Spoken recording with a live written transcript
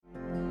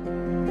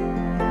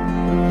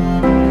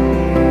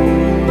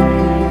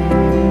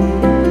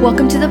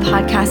Welcome to the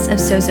podcast of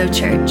Sozo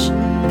Church.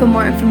 For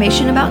more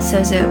information about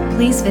Sozo,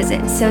 please visit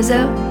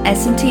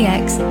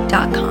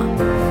sozosmtx.com.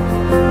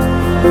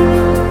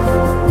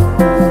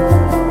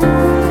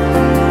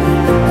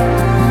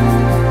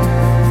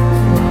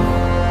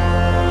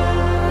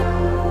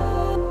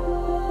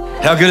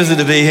 How good is it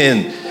to be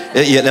here?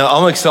 Yeah, now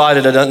I'm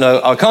excited. I don't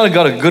know. I kind of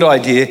got a good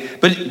idea,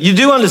 but you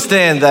do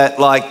understand that,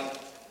 like,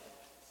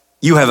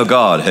 you have a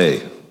God. Hey,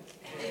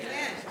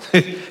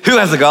 who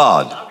has a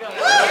God?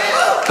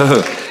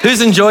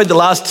 Who's enjoyed the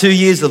last 2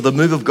 years of the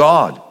move of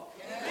God?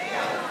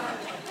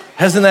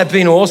 Hasn't that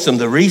been awesome?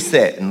 The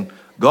reset and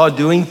God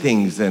doing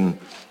things. And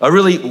I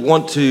really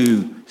want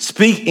to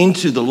speak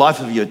into the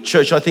life of your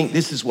church. I think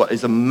this is what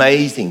is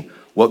amazing,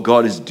 what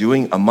God is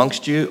doing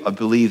amongst you. I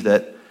believe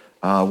that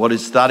what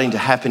is starting to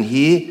happen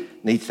here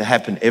needs to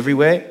happen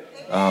everywhere,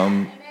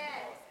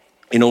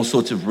 in all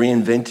sorts of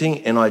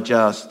reinventing. And I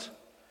just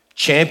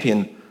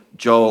champion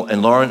Joel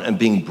and Lauren and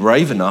being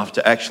brave enough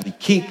to actually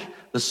kick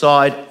the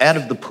side out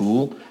of the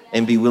pool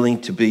and be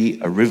willing to be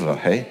a river,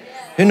 hey?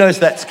 Who knows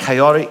that's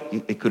chaotic?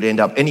 It could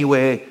end up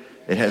anywhere.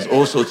 It has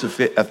all sorts of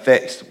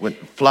effects with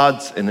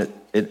floods, and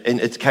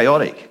it's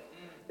chaotic.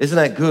 Isn't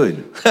that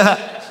good?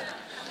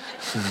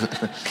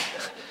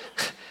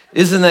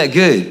 Isn't that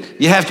good?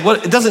 You have to,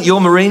 what doesn't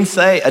your Marine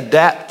say?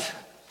 Adapt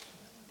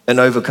and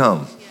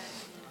overcome.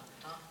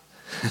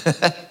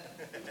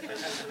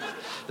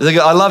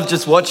 I love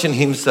just watching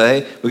him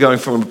say, we're going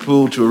from a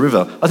pool to a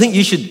river. I think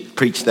you should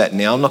preach that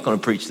now. I'm not going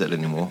to preach that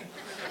anymore.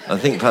 I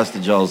think Pastor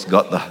Joel's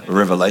got the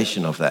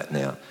revelation of that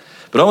now.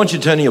 But I want you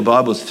to turn your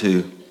Bibles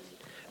to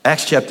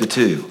Acts chapter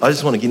 2. I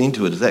just want to get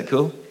into it. Is that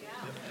cool?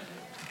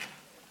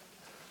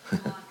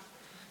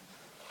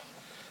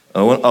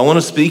 I want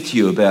to speak to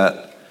you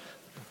about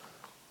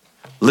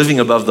living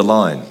above the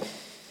line.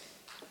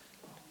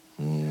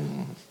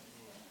 Who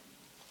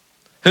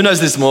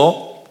knows this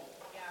more?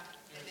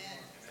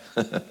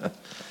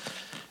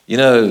 You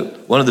know,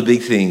 one of the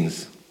big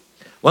things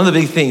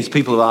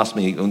people have asked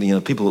me,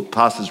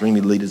 pastors ring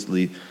me, leaders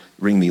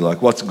ring me,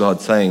 like, what's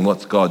God saying?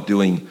 What's God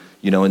doing,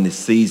 in this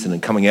season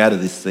and coming out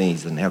of this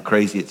season? How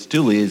crazy it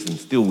still is and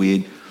still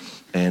weird.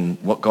 And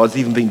what God's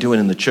even been doing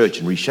in the church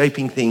and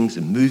reshaping things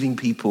and moving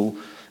people.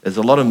 There's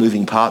a lot of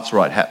moving parts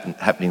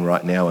happening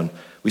right now, and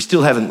we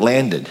still haven't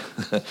landed.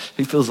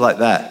 Who feels like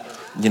that?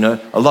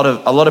 A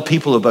lot of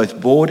people are both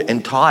bored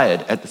and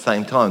tired at the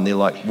same time. They're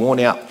like worn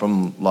out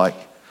from like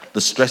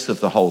the stress of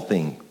the whole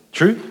thing.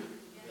 True?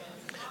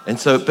 And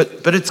so,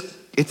 but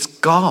it's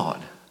God.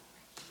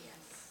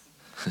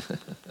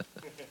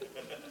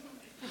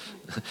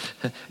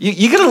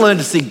 You got to learn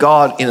to see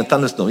God in a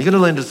thunderstorm. You got to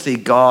learn to see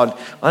God.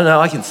 I don't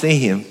know. I can see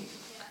Him.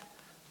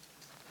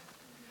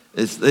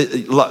 It's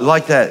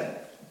like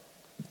that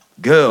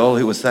girl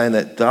who was saying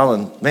that,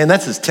 darling, man,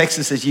 that's as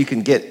Texas as you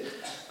can get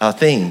a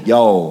thing.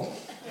 Yo.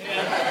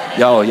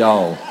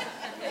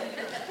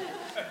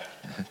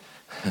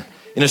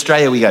 In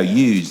Australia, we go,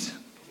 use.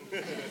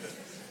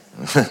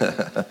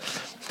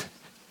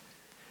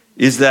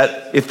 Is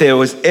that if there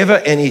was ever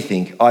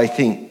anything I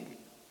think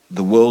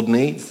the world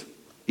needs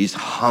is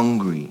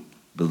hungry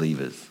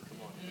believers.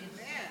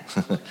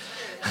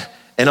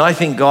 And I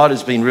think God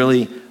has been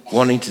really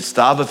wanting to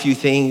starve a few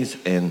things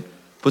and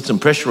put some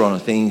pressure on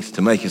things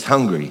to make us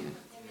hungry.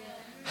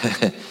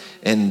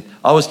 And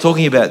I was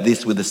talking about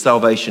this with the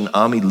Salvation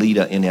Army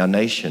leader in our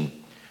nation.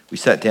 We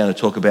sat down to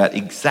talk about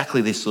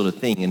exactly this sort of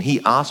thing. And he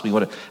asked me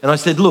and I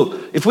said, look,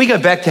 if we go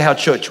back to how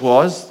church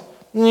was,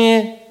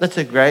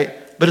 that's great.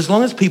 But as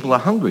long as people are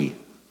hungry,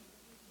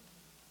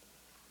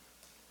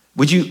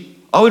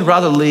 I would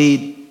rather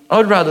leave,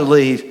 I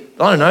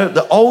don't know,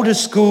 the older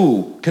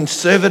school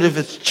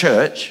conservativist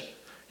church.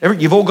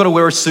 You've all got to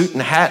wear a suit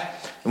and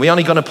hat and we're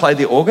only going to play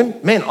the organ.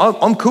 Man,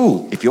 I'm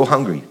cool if you're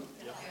hungry.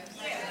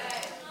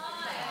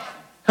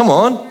 Come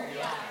on.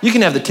 You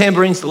can have the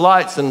tambourines, the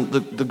lights, and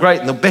the great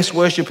and the best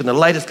worship and the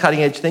latest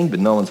cutting edge thing, but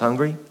no one's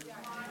hungry.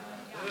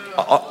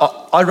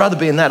 I'd rather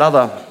be in that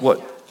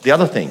the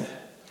other thing,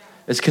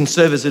 as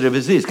conservative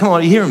as it is. Come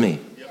on, are you hearing me?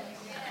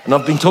 And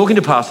I've been talking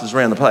to pastors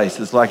around the place.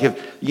 It's like,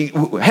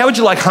 how would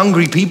you like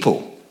hungry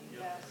people?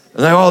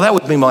 And they go, that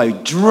would be my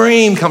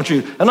dream come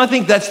true. And I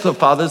think that's the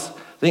Father's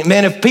thing.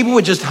 Man, if people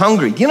were just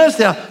hungry. You notice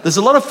how there's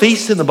a lot of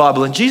feasts in the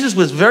Bible, and Jesus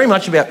was very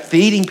much about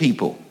feeding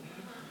people.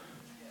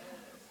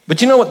 But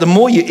you know what? The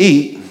more you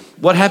eat,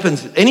 what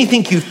happens?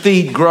 Anything you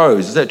feed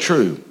grows. Is that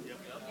true?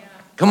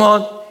 Come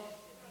on.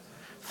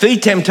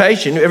 Feed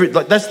temptation.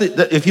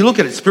 If you look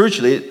at it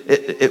spiritually,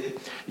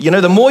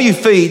 the more you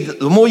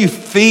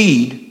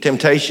feed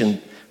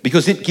temptation,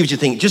 because it gives you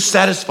things, just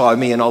satisfy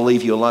me and I'll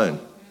leave you alone.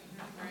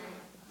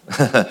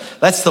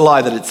 That's the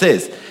lie that it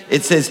says.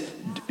 It says,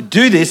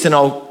 do this and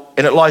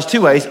it lies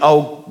two ways.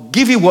 I'll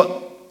give you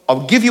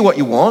what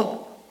you want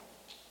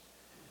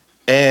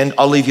and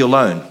I'll leave you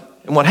alone.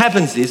 And what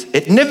happens is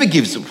it never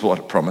gives what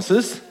it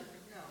promises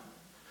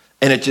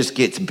and it just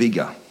gets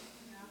bigger.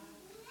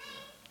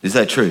 Is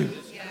that true?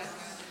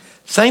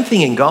 Same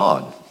thing in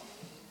God.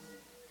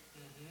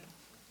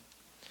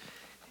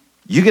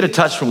 You get a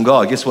touch from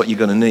God, guess what you're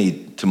going to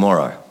need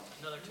tomorrow?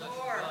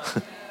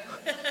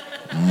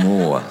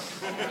 more.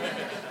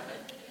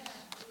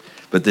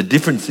 But the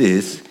difference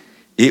is,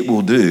 it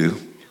will do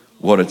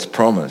what it's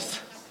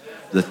promised.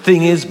 The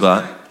thing is,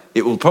 but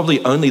it will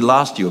probably only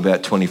last you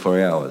about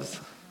 24 hours.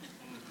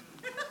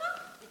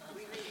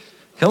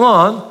 Come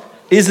on.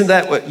 Isn't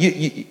that what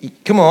you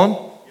come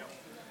on.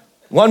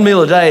 1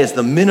 meal a day is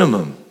the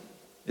minimum.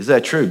 Is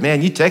that true?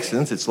 Man, you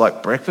Texans, it's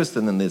like breakfast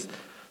and then there's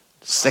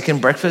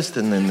second breakfast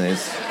and then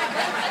there's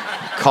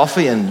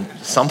coffee and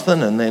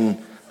something and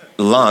then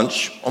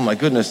lunch. Oh my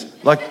goodness.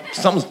 Like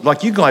something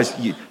like you guys,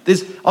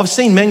 I've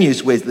seen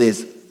menus where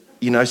there's,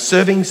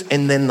 servings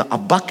and then a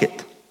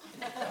bucket.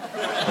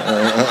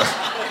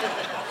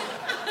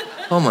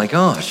 Oh my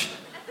gosh.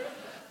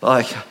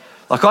 Like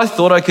I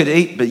thought I could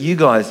eat, but you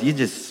guys, you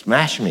just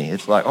smash me.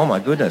 It's like, oh my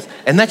goodness.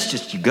 And that's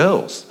just you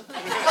girls.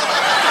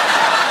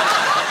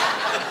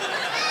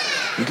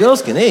 You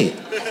girls can eat.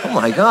 Oh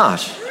my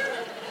gosh.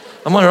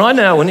 I'm wondering right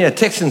now when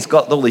Texans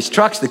got all these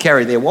trucks to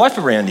carry their wife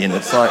around in,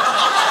 it's like,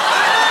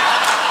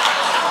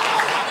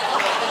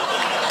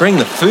 bring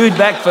the food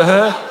back for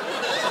her.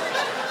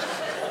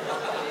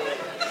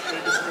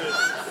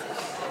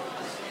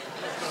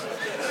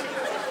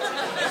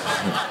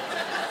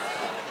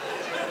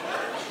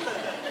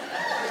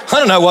 I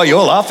don't know why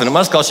you're laughing. They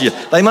must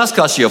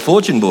cost you a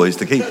fortune, boys,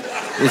 to keep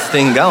this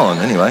thing going.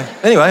 Anyway,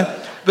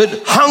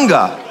 but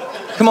hunger.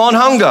 Come on,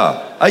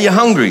 hunger. Are you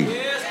hungry?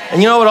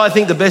 And you know what I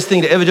think the best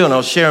thing to ever do, and I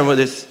was sharing with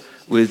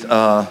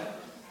I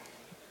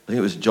think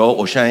it was Joel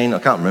or Shane, I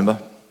can't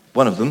remember,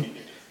 one of them.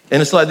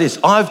 And it's like this,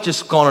 I've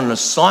just gone on an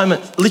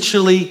assignment,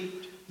 literally,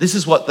 this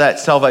is what that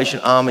Salvation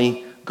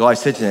Army guy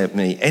said to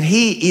me, and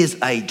he is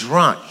a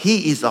drunk.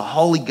 He is the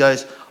Holy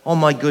Ghost. Oh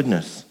my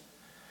goodness.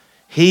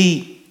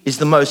 He is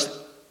the most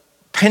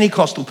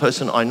Pentecostal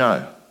person I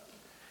know.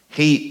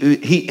 He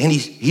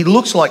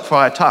looks like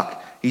Friar Tuck.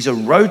 He's a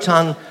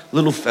rotund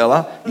little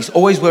fella. He's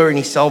always wearing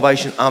his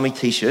Salvation Army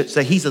t-shirt.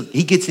 So he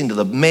gets into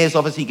the mayor's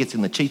office, he gets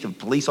in the chief of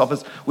police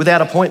office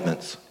without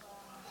appointments.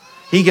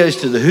 He goes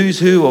to the who's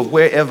who of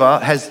wherever,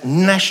 has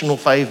national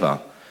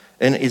favour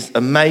and is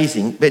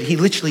amazing. But he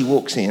literally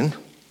walks in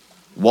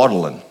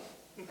waddling.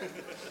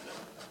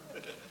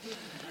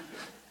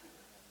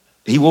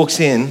 He walks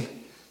in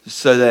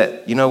so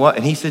that, you know what?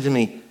 And he said to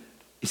me,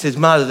 he says,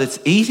 Mother, it's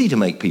easy to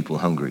make people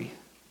hungry.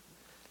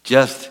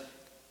 Just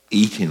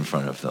eat in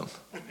front of them.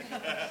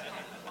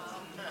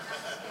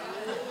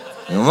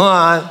 Come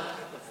on.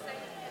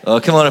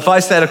 Oh, come on. If I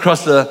sat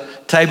across the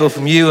table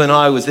from you and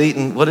I was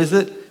eating, what is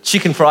it?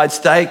 Chicken fried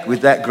steak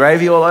with that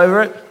gravy all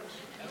over it.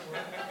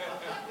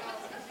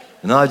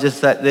 And I just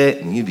sat there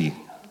and you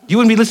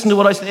wouldn't be listening to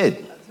what I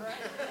said.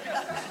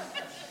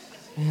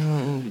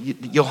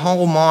 Your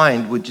whole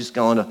mind would just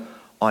go into,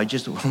 where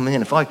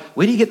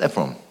do you get that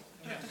from?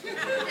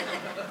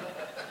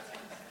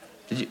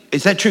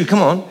 Is that true?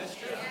 Come on.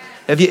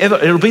 Have you ever,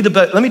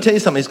 let me tell you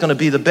something, it's going to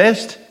be the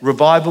best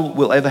revival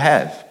we'll ever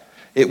have.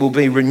 It will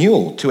be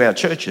renewal to our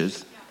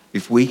churches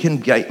if we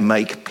can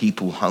make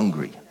people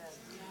hungry.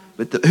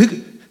 But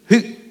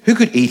who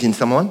could eat in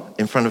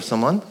front of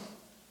someone?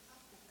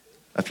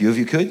 A few of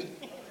you could.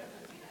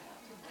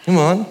 Come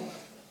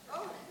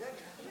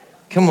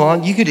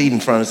on, you could eat in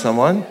front of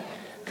someone.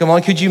 Come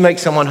on, could you make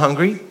someone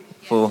hungry?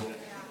 Come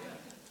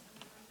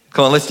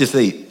on, let's just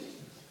eat.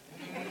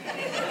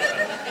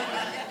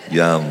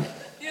 Yum.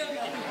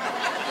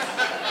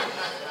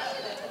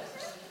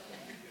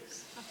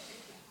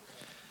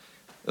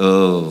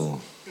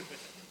 Oh,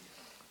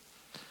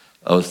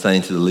 I was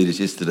saying to the leaders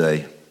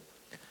yesterday,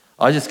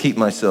 I just keep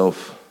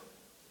myself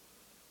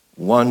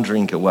one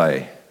drink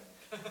away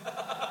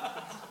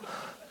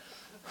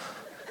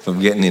from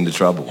getting into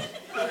trouble.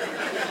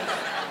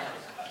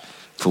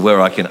 For where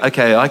I think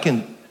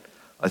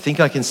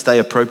I can stay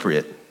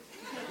appropriate.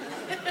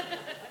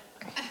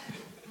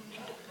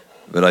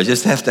 But I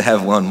just have to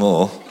have one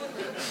more,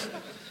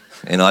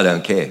 and I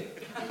don't care.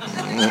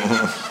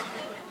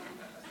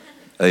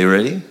 Are you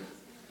ready?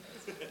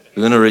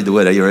 We're going to read the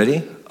word. Are you ready?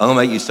 I'm going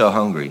to make you so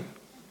hungry.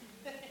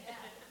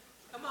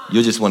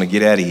 You just want to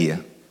get out of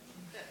here.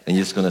 And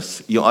I just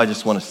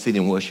want to sit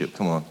in worship.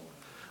 Come on.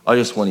 I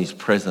just want his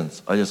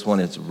presence. I just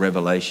want his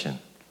revelation.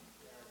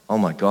 Oh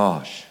my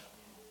gosh.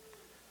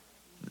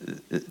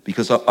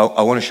 Because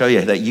I want to show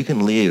you that you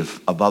can live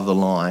above the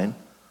line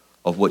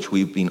of which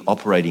we've been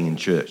operating in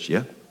church,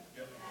 yeah?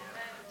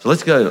 So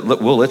let's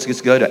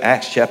just go to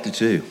Acts chapter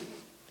 2.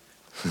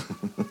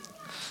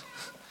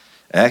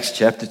 Acts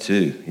chapter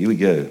 2, here we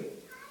go.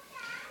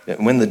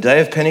 When the day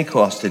of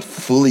Pentecost had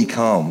fully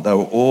come, they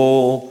were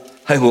all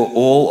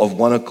of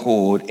one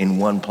accord in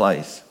one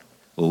place.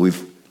 Well,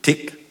 we've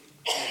tick,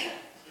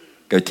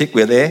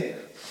 we're there.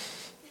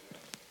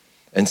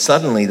 And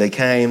suddenly there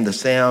came the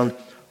sound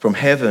from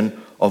heaven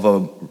of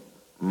a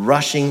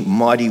rushing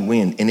mighty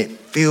wind, and it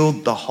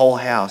filled the whole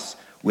house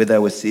where they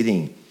were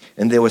sitting.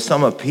 And there were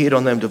some appeared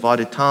on them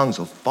divided tongues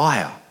of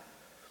fire,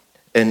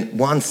 and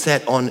one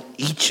sat on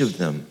each of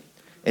them.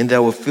 And they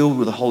were filled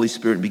with the Holy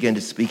Spirit and began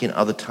to speak in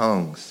other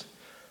tongues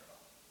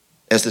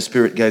as the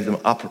Spirit gave them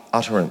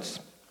utterance.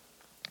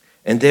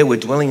 And there were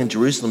dwelling in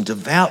Jerusalem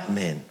devout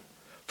men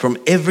from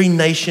every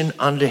nation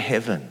under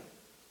heaven.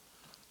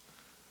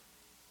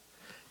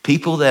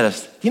 People that are,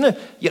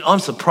 I'm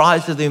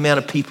surprised at the amount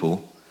of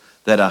people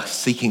that are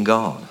seeking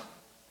God.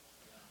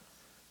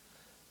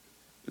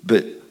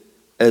 But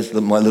as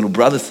my little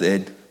brother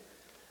said,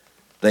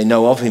 they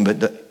know of him,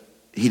 but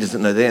he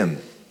doesn't know them.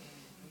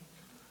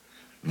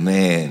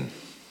 Man,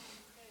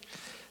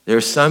 there are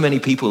so many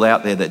people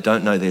out there that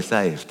don't know they're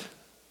saved.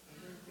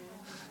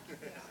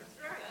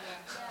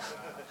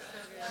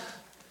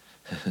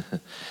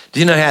 Do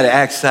you know how to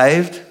act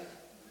saved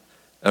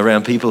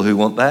around people who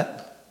want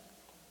that?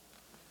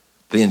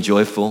 Being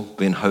joyful,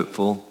 being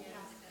hopeful,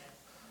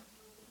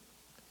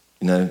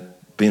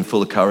 being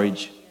full of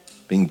courage,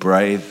 being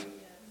brave,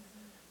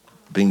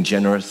 being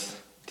generous.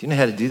 Do you know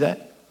how to do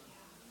that?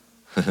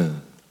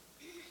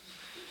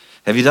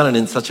 Have you done it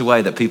in such a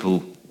way that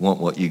people want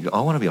what you go?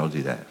 I want to be able to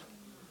do that.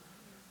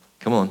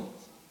 Come on.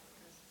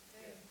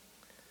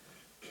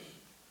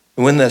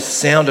 When the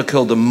sound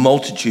occurred, the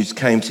multitudes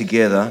came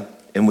together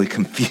and were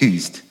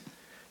confused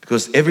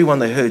because everyone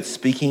they heard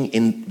speaking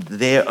in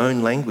their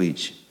own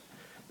language.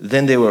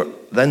 Then they were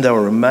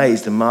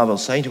amazed and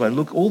marveled, saying to one,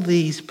 look, all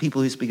these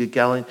people who speak of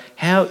Galilee,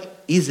 how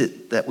is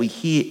it that we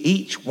hear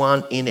each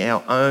one in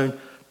our own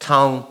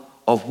tongue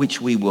of which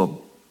we were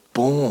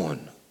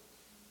born?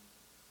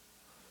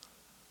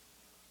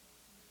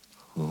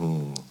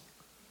 Ooh.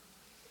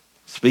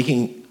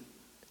 Speaking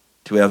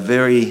to our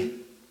very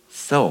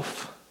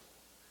self.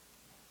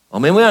 I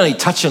mean, we're only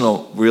touching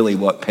on really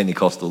what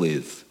Pentecostal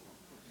is.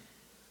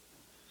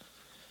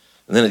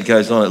 And then it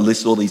goes on, it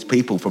lists all these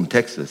people from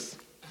Texas.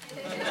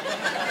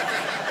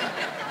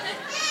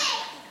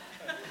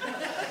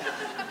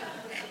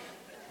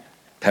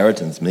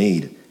 Puritans,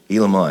 Mede,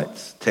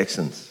 Elamites,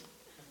 Texans,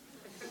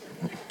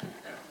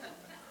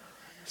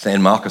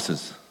 San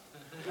Marcoses,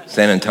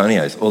 San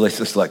Antonios, all this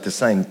is like the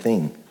same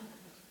thing.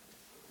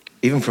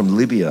 Even from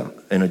Libya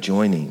and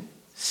adjoining,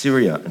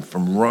 Syria and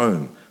from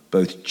Rome,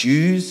 both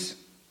Jews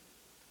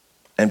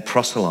and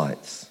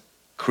proselytes,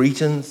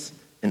 Cretans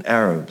and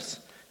Arabs.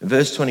 In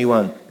verse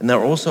 21, and they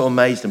were also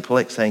amazed and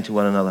perplexed, saying to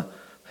one another,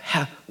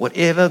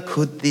 whatever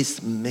could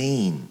this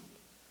mean?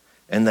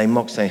 And they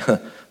mocked, saying,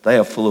 they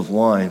are full of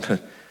wine. But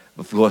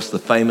of course, the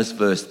famous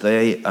verse,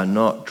 they are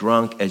not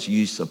drunk as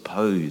you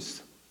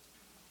suppose.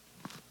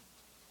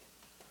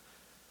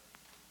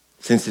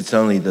 Since it's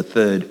only the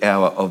third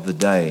hour of the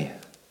day.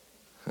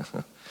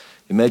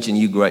 Imagine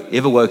you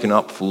ever woken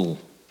up full?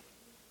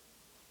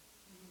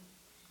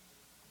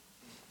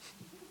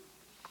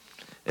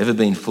 Ever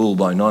been full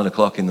by 9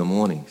 o'clock in the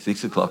morning,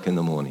 6 o'clock in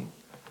the morning?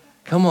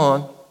 Come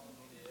on.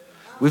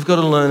 We've got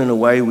to live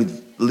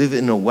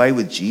in a way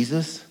with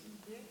Jesus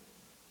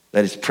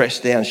that is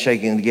pressed down,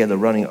 shaking together,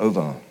 running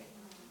over.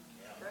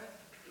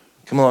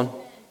 Come on.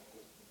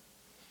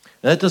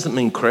 Now, that doesn't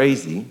mean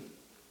crazy.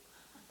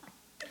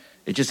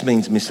 It just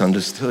means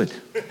misunderstood.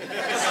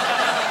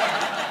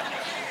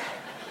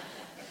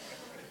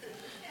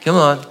 Come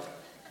on.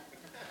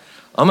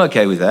 I'm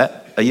okay with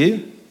that. Are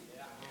you?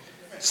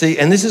 See,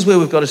 and this is where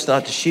we've got to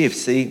start to shift.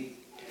 See,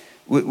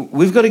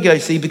 we've got to go,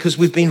 because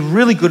we've been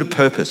really good at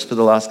purpose for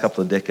the last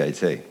couple of decades,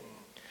 hey?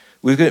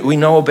 We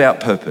know about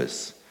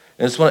purpose.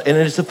 And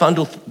it's a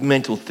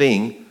fundamental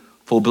thing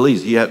for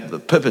believers. You have the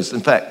purpose.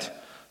 In fact,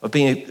 I've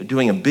been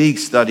doing a big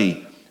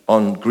study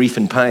on grief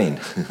and pain.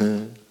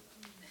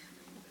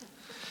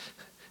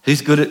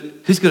 Who's good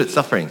at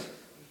suffering?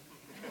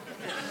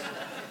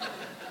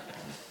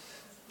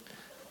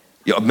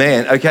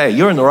 Man, okay,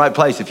 you're in the right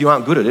place if you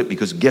aren't good at it,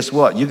 because guess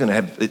what? You're going to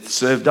have it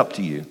served up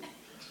to you.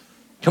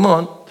 Come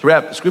on,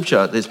 throughout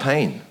Scripture, there's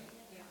pain.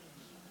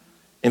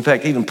 In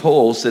fact, even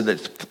Paul said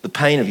that the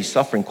pain of his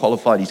suffering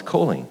qualified his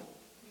calling.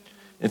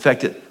 In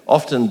fact,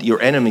 often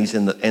your enemies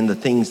and the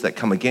things that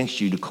come against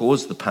you to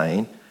cause the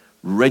pain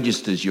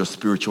registers your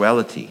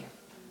spirituality.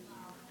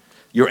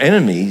 Your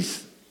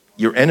enemies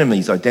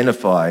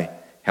identify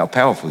how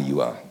powerful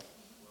you are.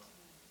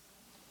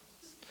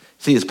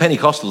 See, as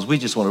Pentecostals, we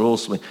just want to all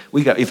swing.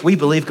 We go, if we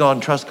believe God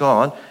and trust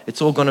God,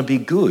 it's all going to be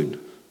good.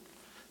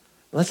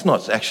 Well, that's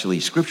not actually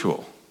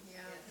scriptural.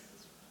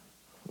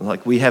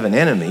 Like, we have an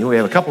enemy, we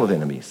have a couple of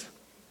enemies.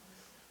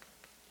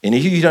 And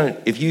if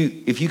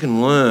you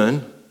can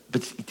learn,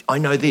 but I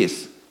know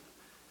this,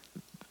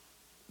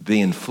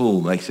 being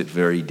full makes it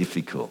very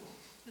difficult.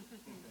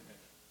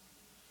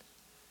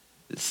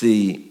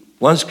 See,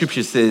 one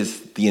scripture says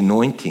the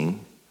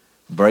anointing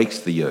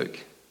breaks the yoke.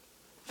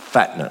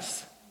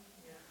 Fatness.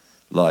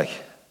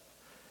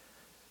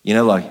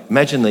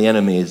 Imagine the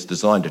enemy is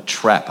designed to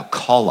trap a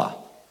collar,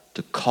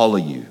 to collar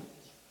you,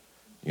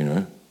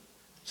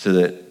 so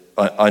that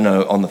I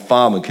know on the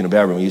farm in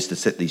Kinnabarra we used to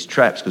set these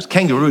traps because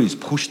kangaroos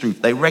push through,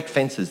 they wreck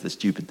fences, the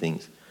stupid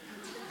things.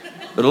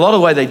 But a lot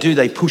of the way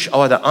they push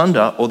either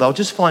under or they'll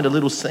just find a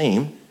little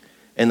seam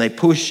and they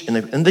push,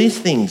 and these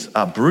things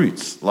are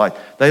brutes. Like,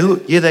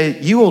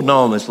 you all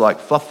know them as like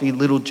fluffy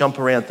little jump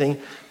around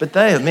thing, but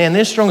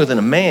they're stronger than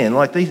a man.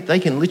 Like, they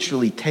can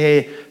literally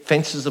tear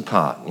fences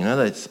apart.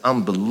 That's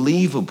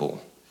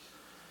unbelievable.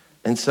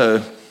 And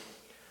so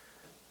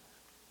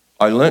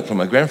I learnt from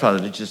my grandfather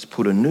to just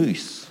put a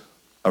noose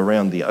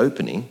around the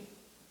opening,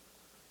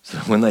 so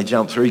when they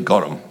jump through,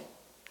 got them.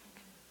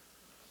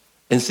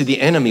 And see,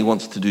 the enemy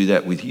wants to do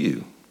that with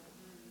you.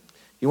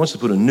 He wants to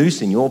put a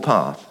noose in your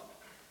path.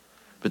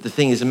 But the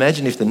thing is,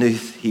 imagine if the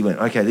noose, he went,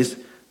 okay, this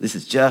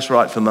is just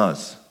right for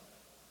Muzz.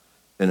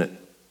 Then it,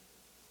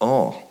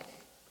 oh.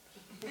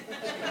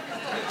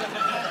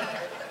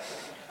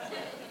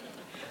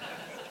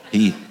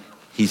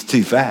 He's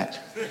too fat.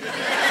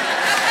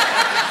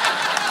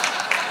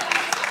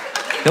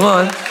 Come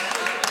on.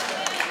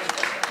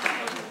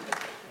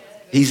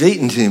 He's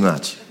eating too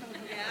much.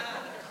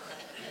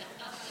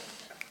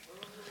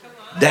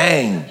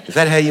 Dang. Is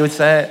that how you would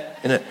say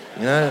it?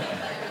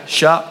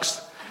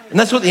 Shucks. And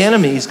that's what the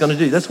enemy is going to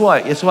do. That's why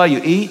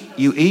you eat,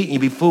 and you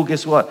be full.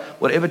 Guess what?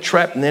 Whatever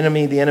trap the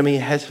enemy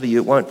has for you,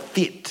 it won't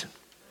fit.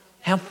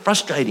 How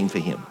frustrating for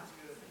him.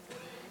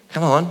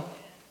 Come on.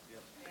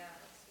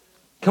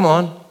 Come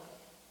on.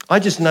 I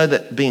just know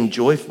that being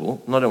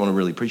joyful, and I don't want to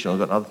really preach on, I've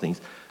got other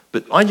things,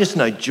 but I just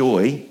know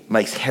joy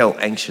makes hell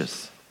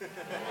anxious.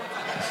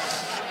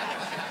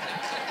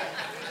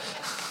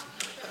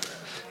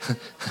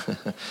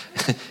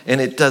 And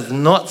it does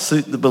not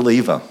suit the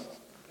believer.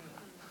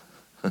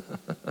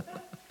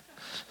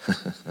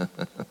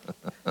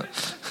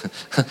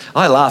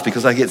 I laugh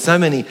because I get so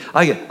many,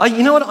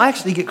 you know what? I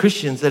actually get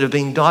Christians that have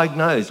been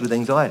diagnosed with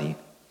anxiety.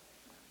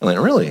 I went,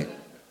 really?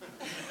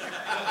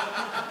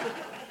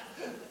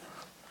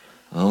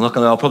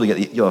 I'll probably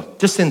get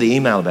just send the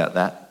email about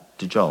that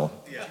to Joel.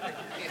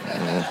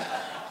 Yeah.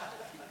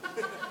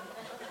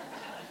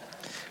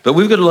 But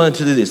we've got to learn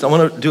to do this. I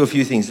want to do a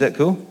few things. Is that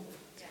cool?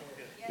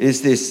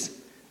 Is this,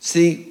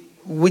 see,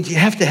 you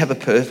have to have a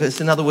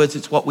purpose. In other words,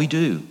 it's what we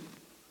do.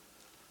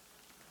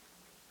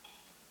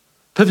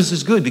 Purpose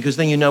is good because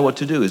then you know what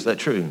to do. Is that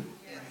true?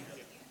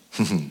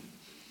 Yes.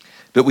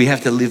 But we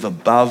have to live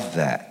above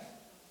that.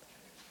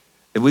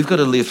 And we've got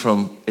to live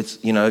from,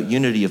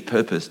 unity of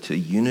purpose to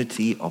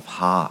unity of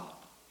heart.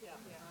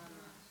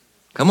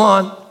 Come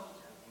on.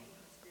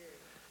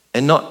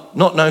 And not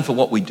known for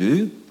what we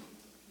do,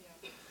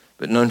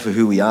 but known for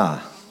who we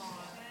are.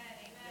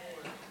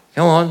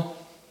 Come on.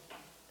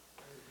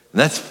 And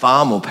that's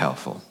far more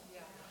powerful.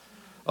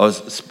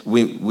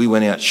 We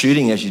went out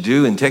shooting, as you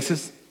do, in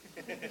Texas.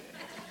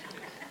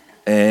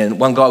 And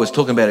one guy was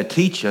talking about a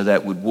teacher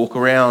that would walk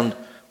around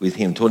with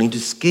him, taught him to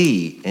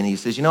ski. And he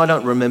says, I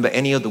don't remember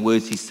any of the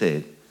words he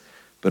said,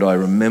 but I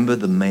remember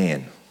the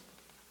man.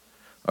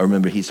 I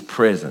remember his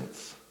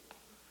presence.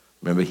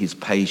 I remember his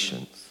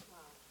patience.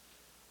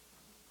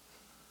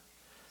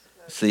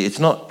 See, it's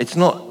not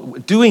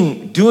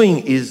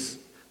doing is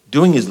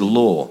the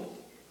law.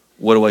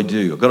 What do I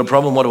do? I've got a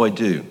problem, what do I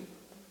do?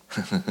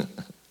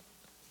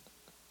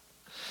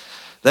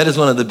 That is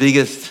one of the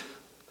biggest,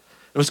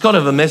 it was kind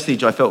of a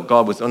message I felt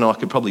God was, I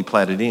could probably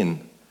plat it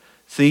in.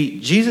 See,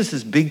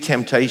 Jesus' big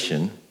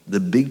temptation, the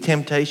big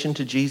temptation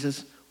to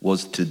Jesus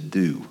was to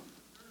do.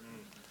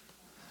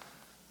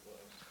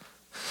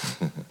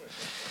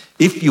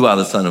 If you are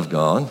the Son of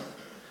God,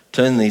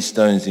 turn these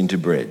stones into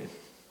bread.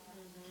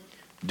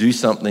 Do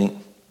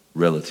something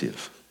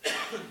relative.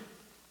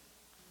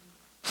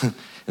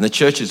 And the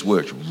church has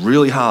worked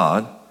really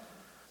hard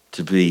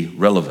to be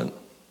relevant.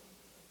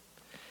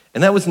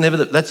 And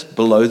that's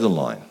below the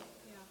line.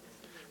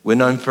 We're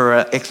known for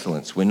our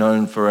excellence. We're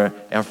known for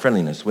our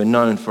friendliness. We're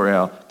known for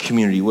our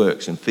community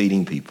works and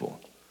feeding people,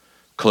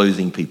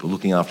 clothing people,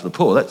 looking after the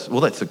poor.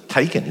 That's a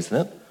taken,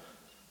 isn't it?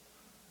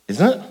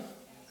 Isn't it?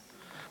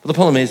 But the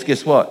problem is,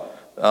 guess what?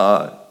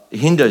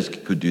 Hindus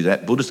could do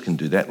that. Buddhists can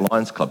do that.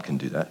 Lions Club can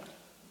do that.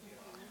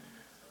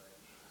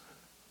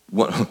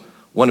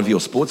 One of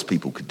your sports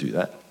people could do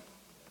that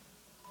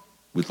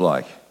with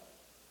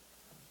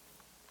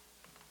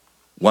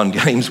one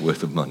game's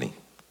worth of money.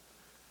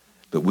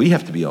 But we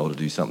have to be able to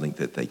do something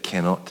that they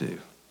cannot do.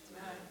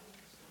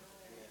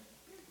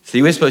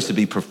 See, we're supposed to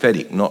be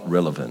prophetic, not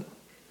relevant.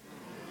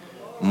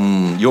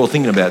 You're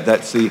thinking about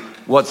that. See,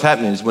 what's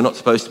happening is we're not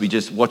supposed to be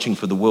just watching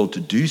for the world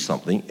to do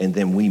something and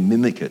then we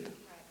mimic it.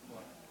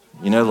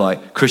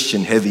 Like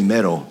Christian heavy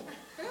metal.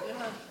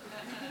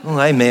 Oh,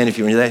 amen, if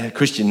you're into that.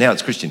 Christian, now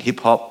it's Christian hip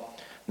hop.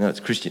 Now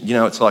it's Christian,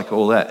 it's like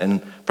all that.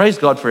 And praise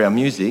God for our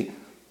music.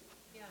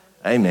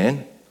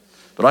 Amen.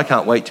 But I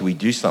can't wait till we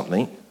do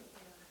something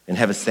and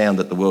have a sound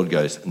that the world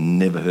goes,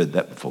 never heard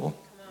that before.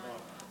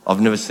 I've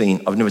never seen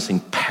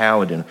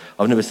power in it.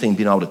 I've never seen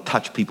being able to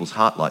touch people's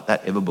heart like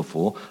that ever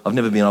before. I've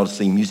never been able to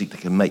see music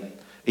that can make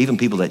even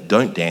people that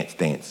don't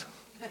dance.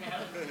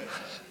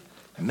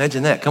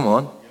 Imagine that, come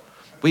on.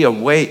 We are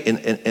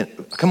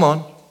come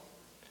on.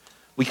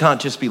 We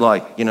can't just be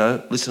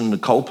listening to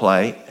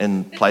Coldplay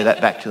and play that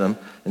back to them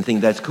and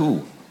think that's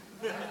cool.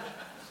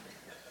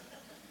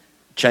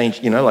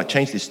 Change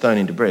this stone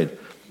into bread.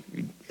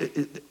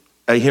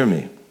 Are you hearing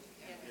me?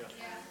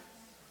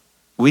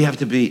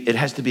 It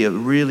has to be, it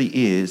really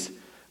is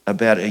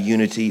about a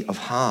unity of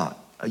heart.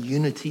 A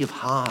unity of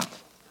heart.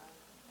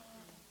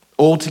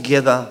 All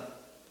together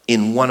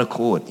in one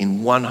accord,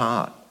 in one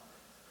heart.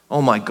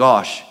 Oh my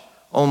gosh.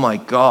 Oh my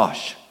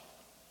gosh.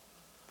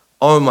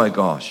 Oh my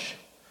gosh.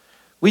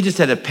 We just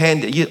had a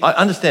pandemic. I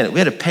understand it. We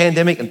had a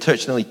pandemic and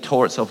church nearly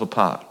tore itself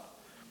apart.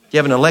 You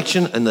have an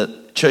election and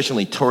the church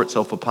nearly tore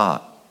itself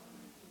apart.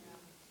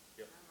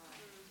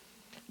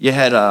 You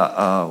had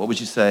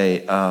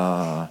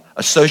a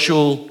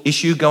social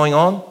issue going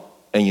on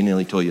and you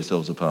nearly tore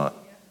yourselves apart.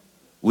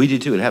 We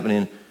did too. It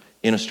happened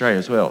in Australia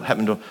as well. It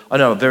happened to, I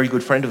know a very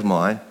good friend of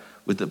mine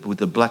with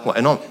the black,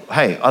 and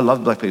I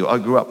love black people. I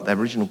grew up with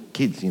Aboriginal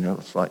kids, you know.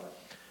 It's like,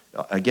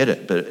 I get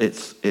it, but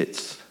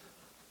this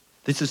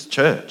is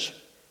church.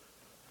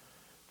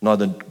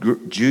 Neither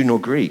Jew nor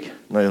Greek,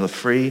 neither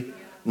free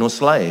nor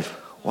slave.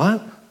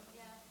 What?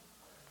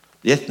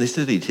 The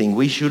ethnicity thing,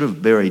 we should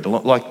have buried.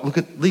 Like, look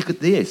at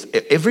this.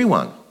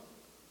 Everyone.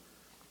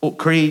 All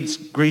creeds,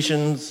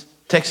 Grecians,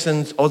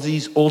 Texans,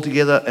 Aussies, all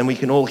together, and we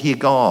can all hear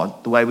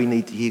God the way we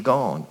need to hear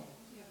God.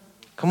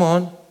 Come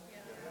on.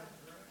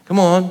 Come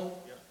on.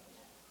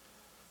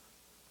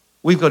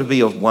 We've got to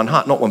be of one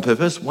heart, not one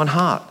purpose, one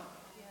heart.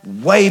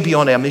 Way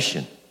beyond our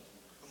mission.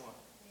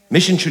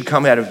 Mission should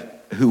come out of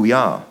who we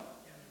are.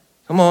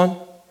 Come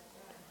on.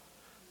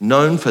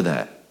 Known for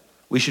that.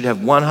 We should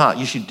have one heart.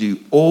 You should do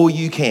all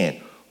you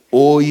can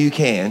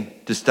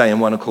to stay in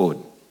one accord.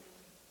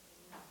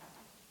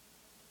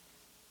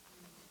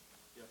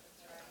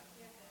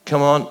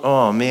 Come on.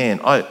 Oh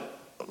man,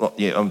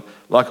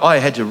 I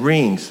had to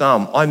ring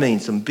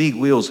some big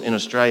wheels in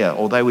Australia,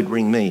 or they would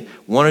ring me,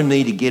 wanted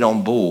me to get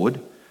on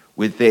board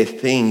with their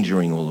thing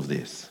during all of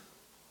this.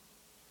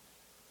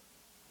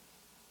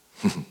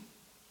 I'm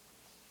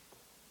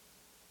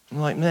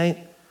like, mate,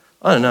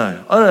 I don't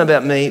know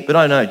about me, but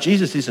I know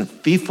Jesus isn't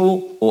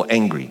fearful or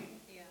angry.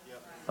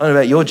 I don't know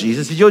about your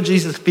Jesus. Is your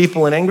Jesus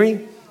fearful and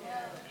angry?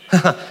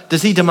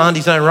 Does he demand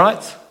his own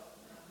rights?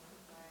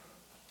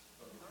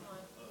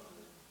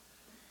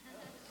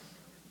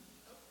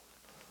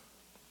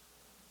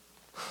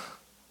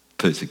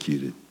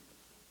 Persecuted.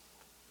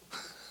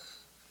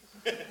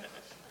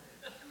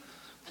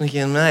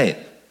 Thinking, mate,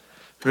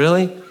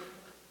 really?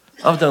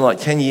 I've done like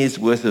 10 years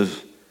worth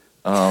of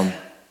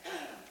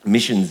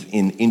missions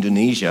in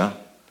Indonesia,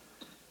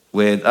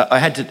 where I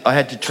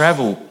had to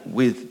travel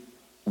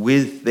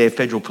with their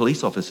federal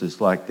police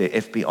officers, like their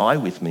FBI,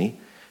 with me,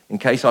 in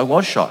case I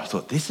was shot. I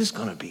thought, this is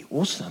going to be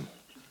awesome.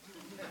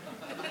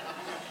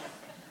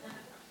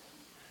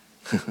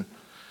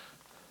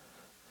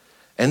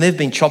 And they've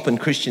been chopping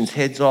Christians'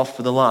 heads off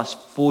for the last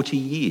 40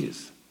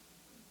 years.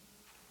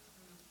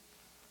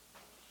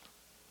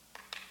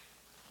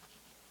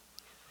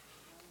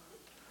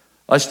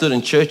 I stood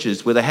in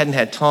churches where they hadn't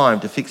had time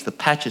to fix the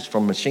patches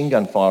from machine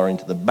gun fire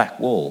into the back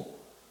wall.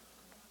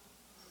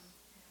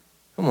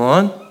 Come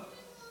on.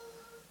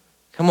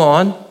 Come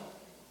on.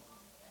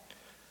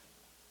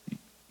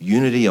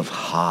 Unity of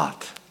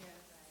heart.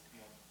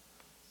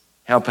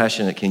 How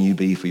passionate can you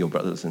be for your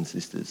brothers and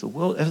sisters? The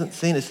world hasn't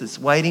seen us. It's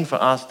waiting for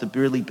us to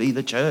really be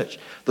the church,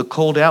 the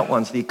called out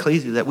ones, the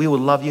ecclesia, that we will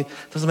love you.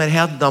 Doesn't matter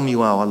how dumb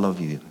you are, I love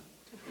you.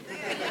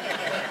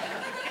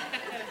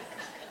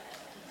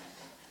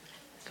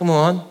 Come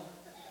on.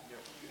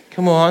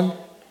 Come on.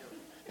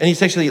 And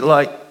it's actually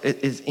like,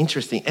 it's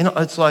interesting. And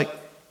it's like,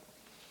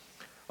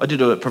 I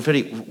did a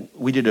prophetic,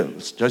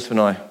 Joseph and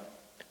I, do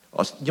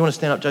you want to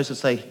stand up, Joseph,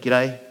 say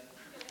g'day?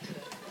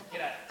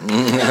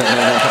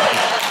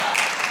 G'day.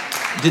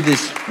 Did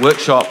this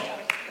workshop,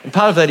 and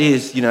part of that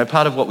is,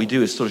 part of what we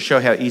do is sort of show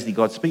how easily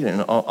God's speaking.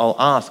 And I'll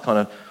ask kind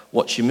of,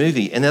 what's your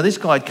movie? And now this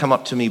guy had come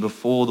up to me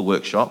before the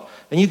workshop,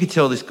 and you could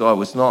tell this guy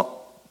was not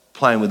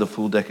playing with a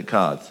full deck of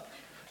cards.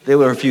 There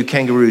were a few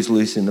kangaroos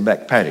loose in the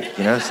back paddock,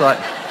 It's like,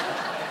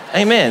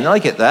 amen, I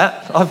get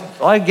that.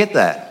 I get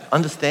that,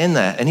 understand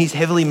that. And he's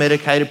heavily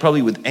medicated,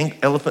 probably with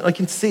elephant. I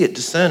can see it,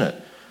 discern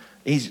it.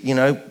 He's,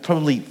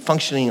 probably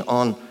functioning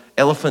on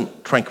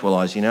elephant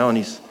tranquilizer, and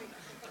he's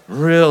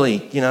really,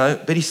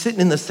 but he's sitting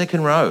in the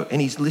second row and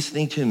he's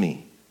listening to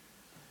me.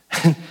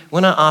 And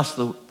when I asked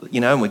and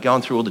we're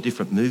going through all the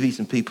different movies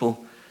and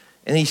people,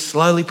 and he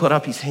slowly put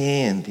up his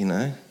hand,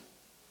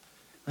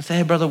 I say,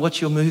 hey brother, what's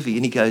your movie?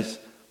 And he goes,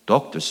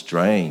 Doctor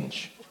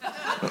Strange.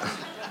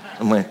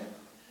 I went,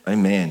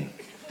 amen.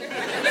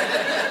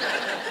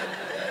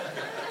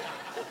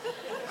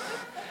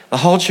 The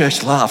whole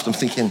church laughed. I'm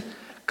thinking,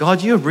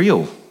 God, you're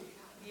real.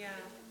 Yeah.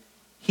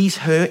 He's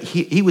hurt.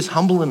 He was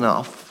humble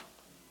enough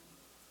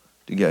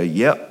to go,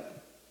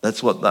 yep,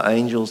 that's what the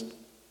angels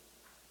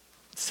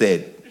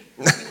said.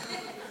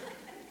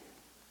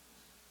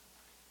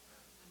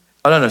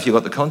 I don't know if you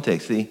got the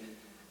context.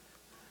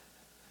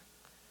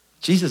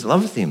 Jesus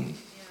loves him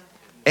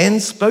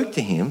and spoke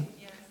to him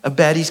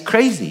about his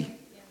crazy.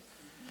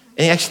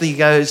 And he actually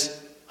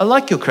goes, I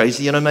like your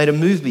crazy, and I made a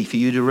movie for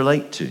you to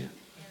relate to.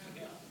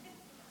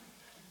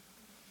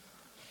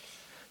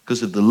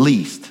 Because of the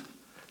least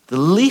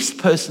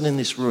person in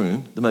this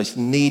room, the most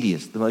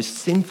neediest, the most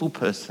sinful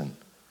person,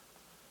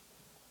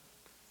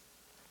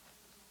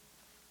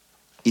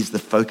 is the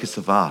focus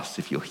of us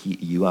if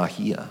you are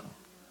here.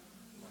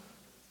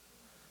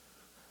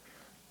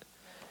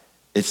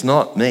 It's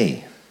not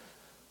me.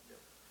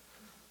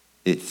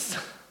 It's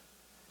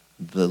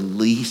the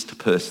least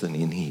person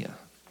in here.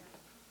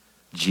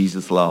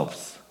 Jesus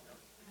loves.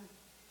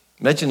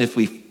 Imagine if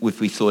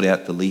we sought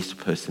out the least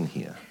person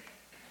here.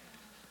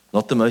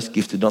 Not the most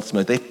gifted, not the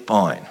most, they're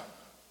fine.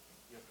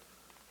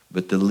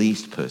 But the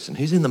least person.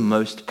 Who's in the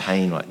most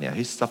pain right now?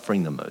 Who's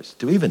suffering the most?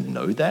 Do we even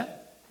know that?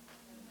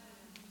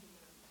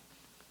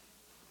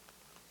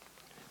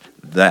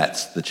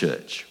 That's the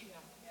church.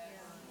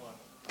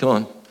 Come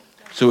on.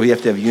 So we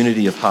have to have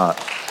unity of heart.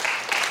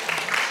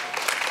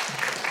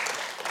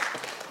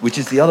 Which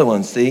is the other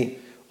one, see?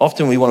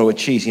 Often we want to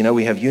achieve,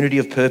 we have unity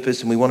of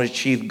purpose and we want to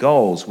achieve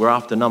goals. We're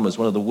after numbers.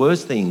 One of the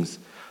worst things,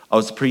 I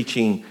was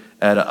preaching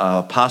at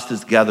a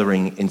pastor's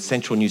gathering in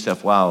central New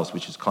South Wales,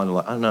 which is kind of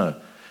like, I don't know,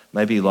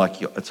 maybe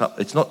like,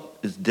 it's not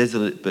as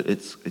desolate, but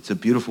it's a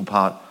beautiful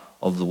part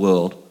of the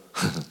world.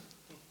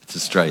 It's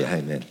Australia,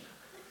 hey man.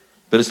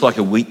 But it's like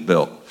a wheat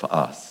belt for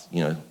us,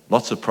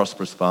 lots of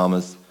prosperous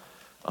farmers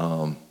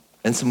and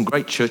some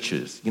great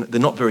churches.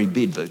 They're not very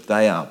big, but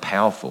they are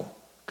powerful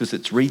because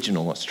it's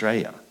regional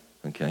Australia,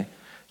 okay?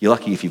 You're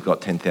lucky if you've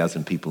got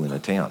 10,000 people in a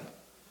town,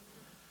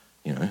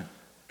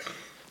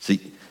 So,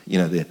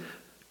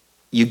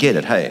 you get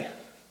it, hey?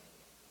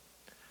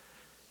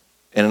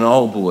 And an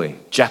old boy,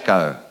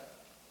 Jacko,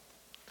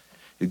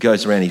 who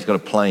goes around, he's got a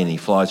plane, he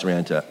flies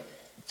around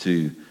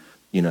to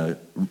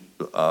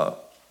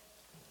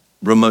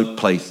remote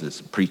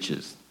places,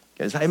 preaches.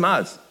 Goes, hey,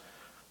 Mars,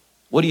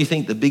 what do you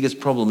think the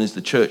biggest problem is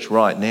the church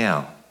right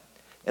now?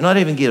 And I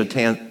didn't even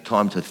get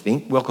time to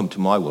think. Welcome to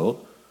my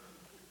world.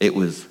 It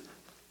was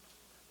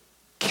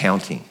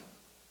counting.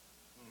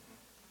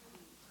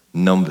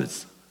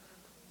 Numbers.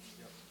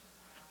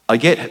 I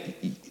get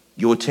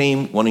your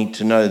team wanting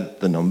to know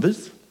the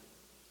numbers,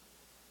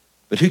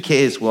 but who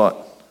cares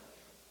what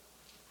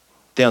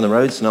down the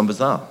road's numbers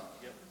are?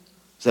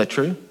 Is that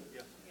true?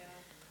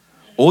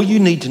 All you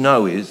need to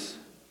know is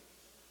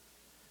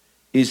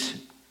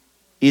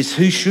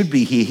who should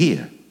be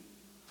here.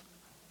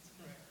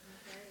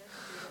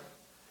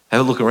 Have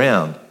a look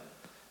around.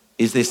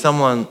 Is there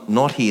someone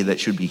not here that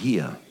should be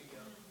here?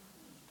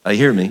 Are you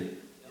hearing me?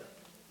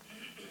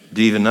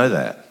 Do you even know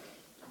that?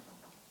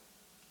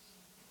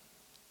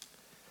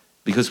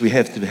 Because we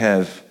have to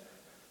have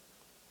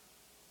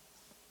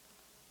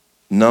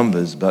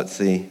numbers, but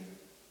see,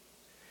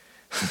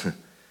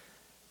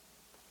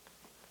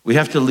 we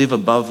have to live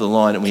above the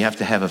line and we have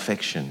to have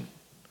affection.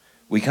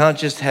 We can't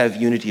just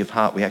have unity of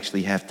heart, we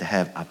actually have to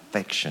have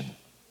affection.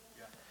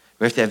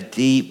 We have to have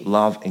deep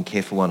love and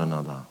care for one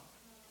another.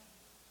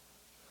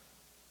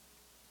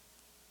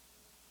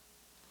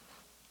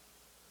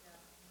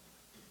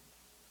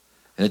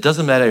 And it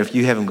doesn't matter if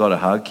you haven't got a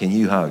hug, can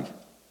you hug?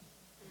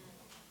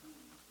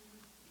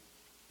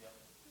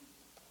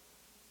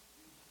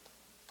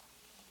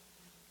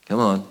 Come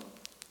on.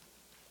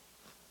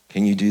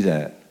 Can you do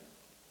that?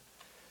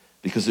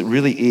 Because it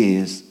really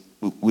is,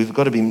 we've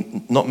got to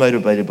be not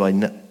motivated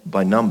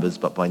by numbers,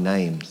 but by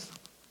names.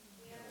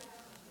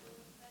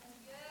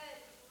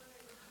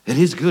 It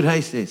is good,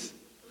 hey sis?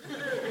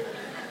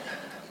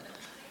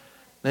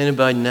 Known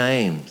by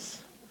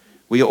names.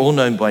 We are all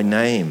known by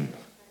name.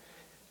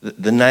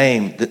 The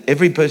name, that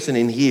every person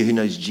in here who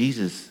knows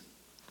Jesus'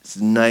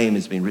 name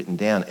has been written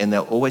down, and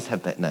they'll always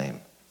have that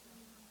name.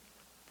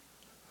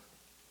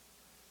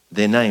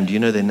 Their name, do you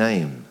know their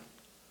name?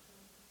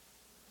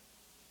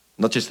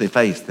 Not just their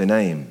face, their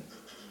name.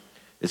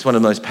 It's one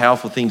of the most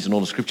powerful things in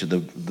all of Scripture, the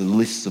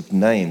lists of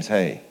names.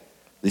 Hey,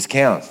 this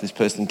counts, this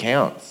person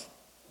counts.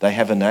 They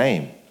have a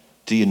name.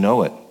 Do you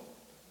know it?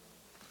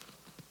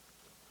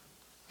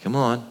 Come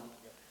on.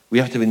 We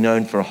have to be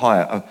known for a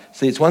higher.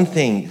 See, it's one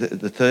thing.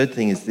 The third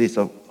thing is this.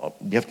 You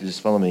have to just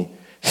follow me.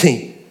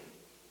 See,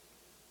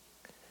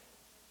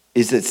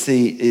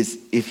 is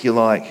if you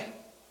like,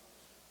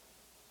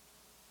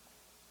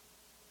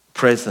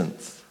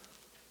 presence.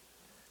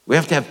 We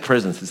have to have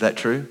presence. Is that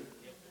true?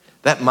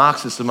 That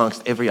marks us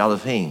amongst every other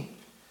thing.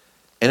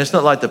 And it's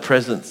not like the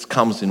presence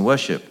comes in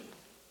worship.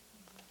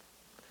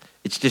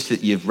 It's just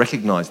that you've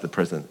recognized the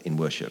presence in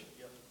worship.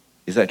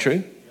 Is that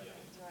true?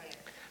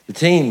 The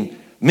team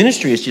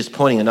ministry is just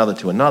pointing another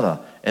to another,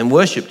 and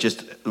worship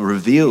just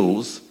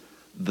reveals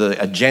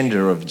the agenda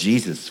of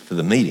Jesus for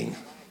the meeting.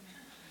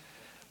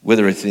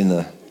 Whether it's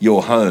in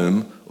your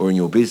home or in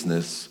your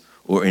business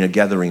or in a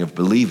gathering of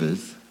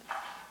believers,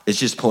 it's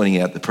just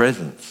pointing out the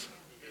presence.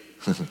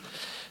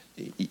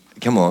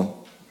 Come on.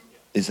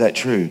 Is that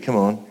true? Come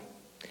on.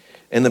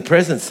 And the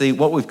presence, see,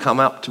 what we've come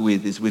up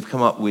with is we've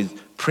come up with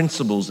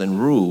principles and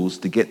rules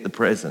to get the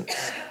presence.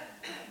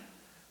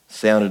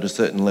 Sound at a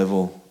certain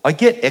level. I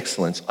get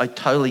excellence. I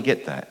totally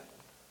get that.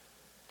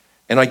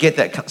 And I get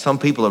that some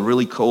people are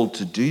really called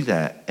to do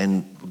that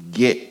and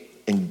get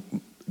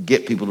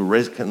people to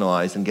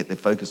recognize and get their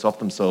focus off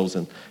themselves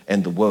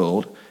and the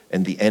world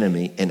and the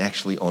enemy and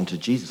actually onto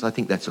Jesus. I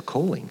think that's a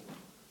calling.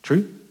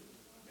 True?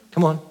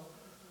 Come on.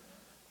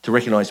 To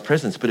recognize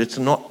presence. But it's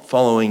not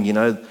following,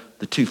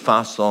 the two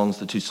fast songs,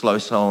 the two slow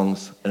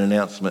songs, an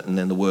announcement, and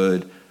then the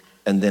word,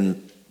 and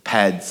then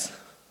pads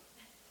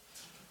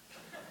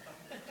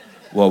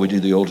while we do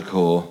the altar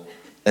call,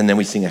 and then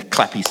we sing a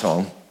clappy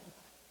song,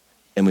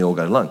 and we all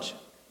go to lunch.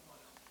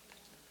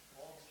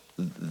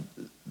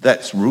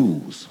 that's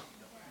rules.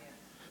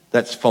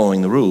 That's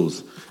following the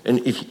rules. And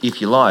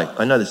if you like,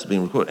 I know this has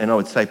been recorded, and I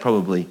would say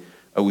probably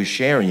with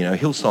Sharon,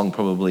 Hillsong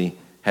probably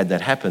had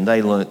that happen.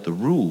 They learnt the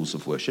rules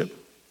of worship,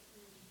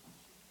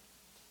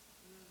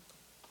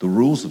 the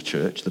rules of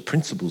church, the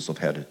principles of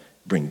how to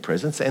bring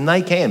presence, and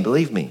they can,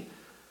 believe me.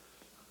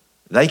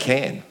 They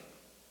can.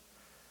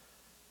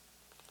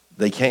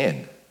 They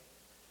can.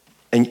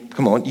 And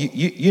come on,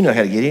 you know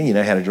how to get in, you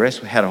know how to dress,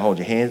 how to hold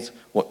your hands,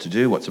 what to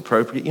do, what's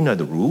appropriate. You know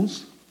the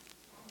rules.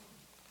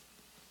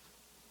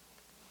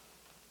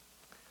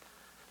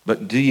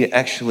 But do you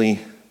actually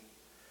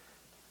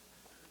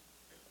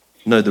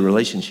know the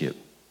relationship?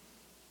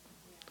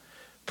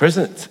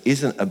 Presence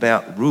isn't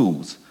about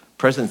rules.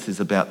 Presence is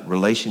about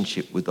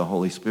relationship with the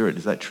Holy Spirit.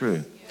 Is that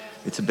true?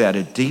 It's about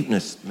a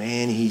deepness.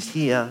 Man, he's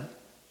here.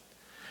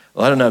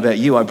 Well, I don't know about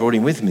you, I brought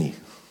him with me.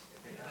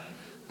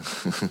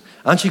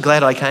 Aren't you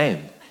glad I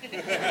came?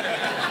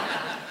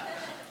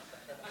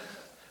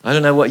 I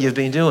don't know what you've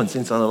been doing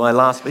since on my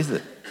last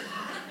visit.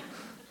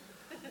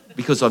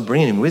 Because I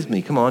bring him with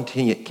me. Come on,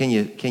 can you,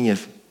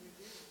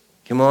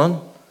 come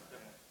on?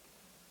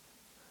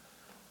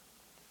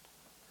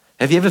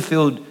 Have you ever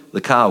filled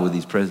the car with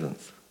his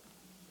presence?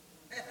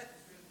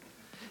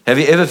 Have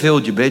you ever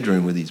filled your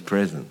bedroom with his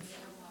presence?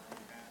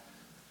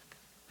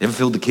 Ever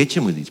filled the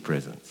kitchen with his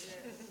presence?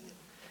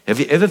 Have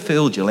you ever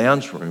filled your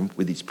lounge room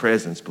with his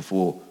presence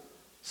before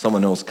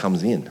someone else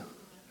comes in?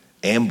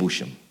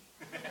 Ambush him.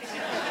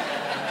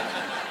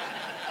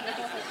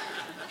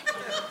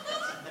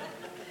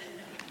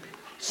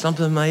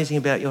 Something amazing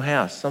about your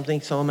house. Something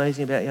so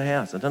amazing about your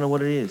house. I don't know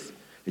what it is.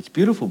 It's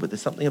beautiful, but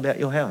there's something about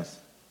your house.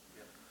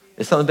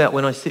 There's something about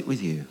when I sit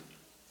with you.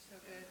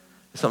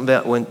 There's something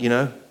about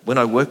when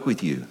I work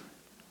with you.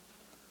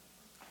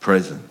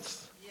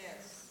 Presence.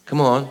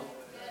 Come on.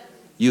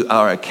 You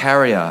are a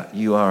carrier.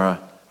 You are a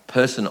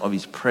person of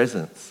his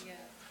presence.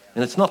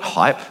 And it's not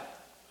hype.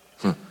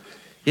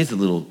 Here's a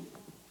little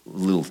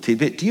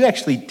tidbit.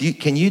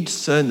 Can you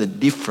discern the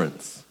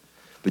difference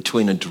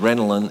between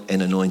adrenaline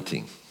and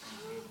anointing?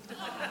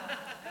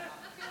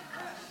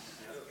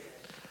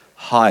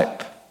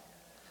 Hype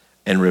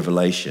and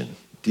revelation.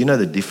 Do you know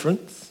the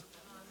difference?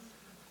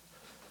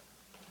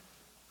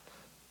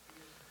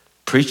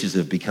 Preachers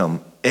have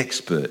become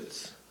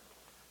experts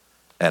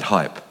at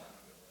hype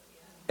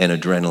and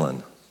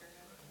adrenaline.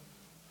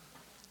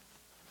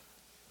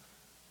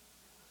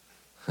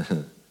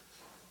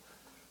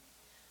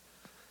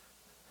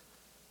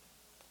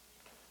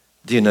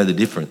 Do you know the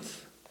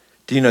difference?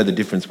 Do you know the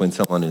difference when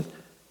someone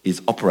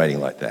is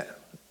operating like that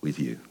with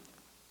you?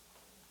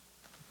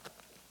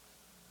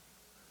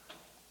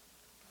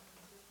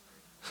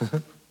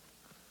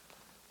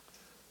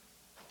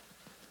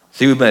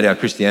 See, we've made our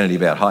Christianity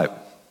about hype,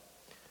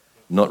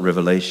 not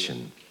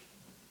revelation.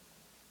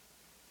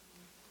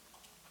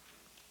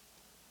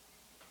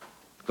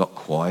 Got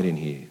quiet in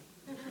here.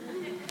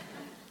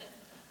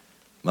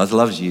 Muzz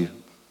loves you.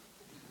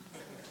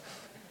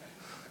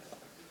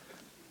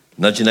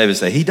 Nudge your neighbor,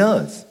 say, he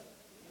does.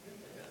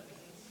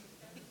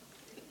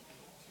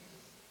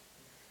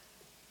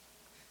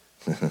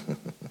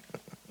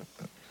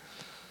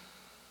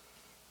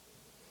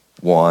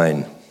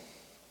 Wine.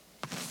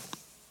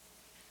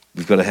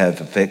 We've got to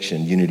have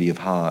affection, unity of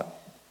heart,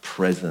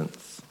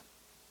 presence.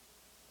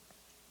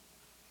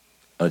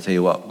 I'll tell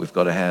you what, we've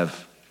got to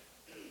have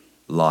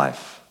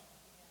life.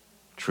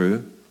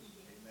 True?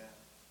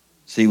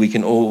 See, we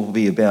can all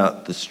be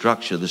about the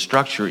structure. The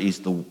structure is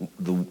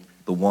the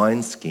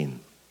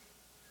wineskin.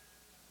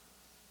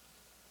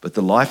 But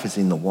the life is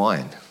in the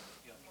wine.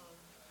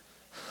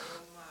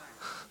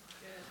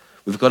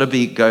 We've got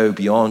to go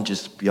beyond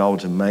just be able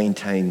to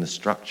maintain the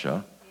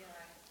structure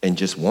and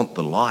just want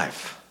the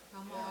life.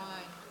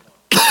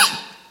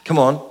 Come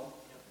on.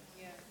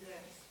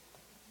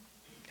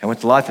 How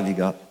much life have you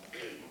got?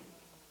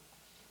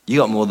 You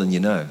got more than you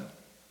know.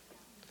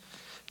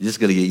 You just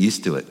got to get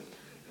used to it.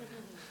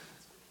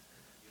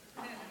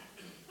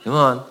 Come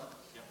on.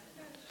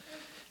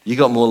 You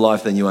got more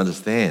life than you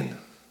understand.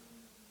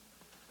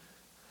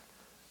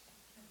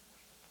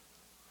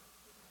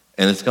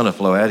 And it's going to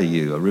flow out of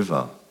you, a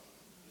river.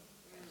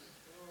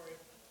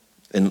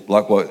 And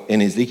like what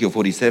in Ezekiel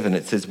 47,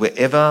 it says,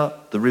 wherever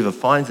the river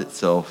finds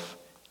itself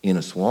in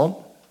a swamp,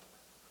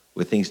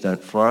 where things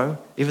don't flow,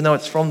 even though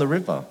it's from the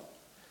river,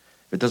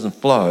 if it doesn't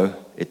flow,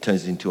 it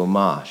turns into a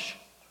marsh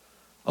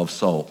of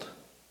salt.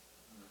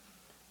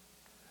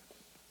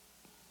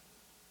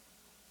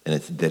 And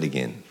it's dead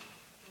again.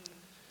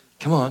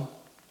 Come on.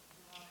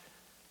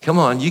 Come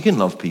on, you can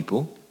love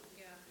people.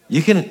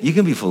 You can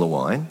be full of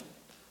wine.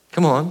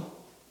 Come on.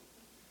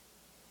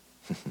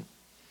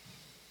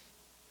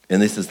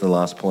 And this is the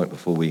last point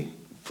before we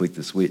flick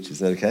the switch. Is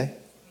that okay?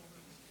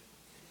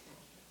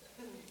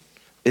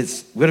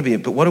 It's got to be,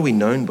 but what are we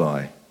known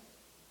by?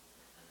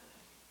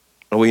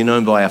 Are we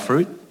known by our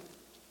fruit?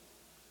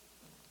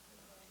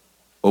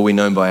 Or are we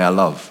known by our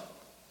love?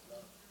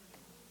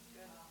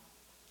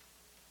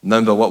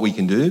 Known by what we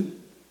can do?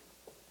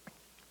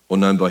 Or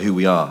known by who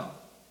we are?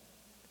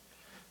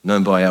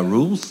 Known by our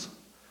rules?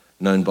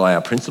 Known by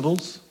our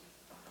principles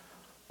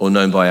or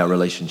known by our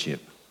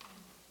relationship?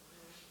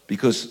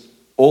 Because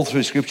all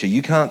through Scripture,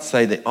 you can't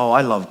say that, oh,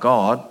 I love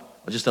God,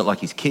 I just don't like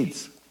his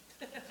kids.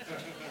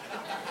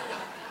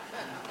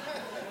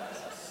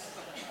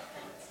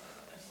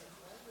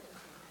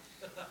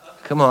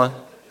 Come on.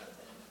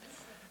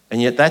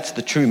 And yet that's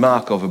the true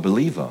mark of a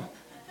believer,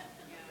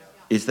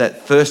 is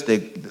that first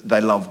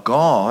they love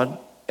God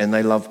and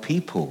they love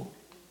people,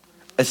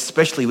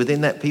 especially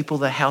within that people,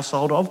 the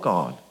household of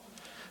God,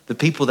 the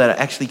people that are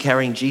actually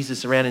carrying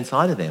Jesus around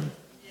inside of them.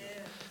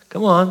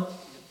 Come on.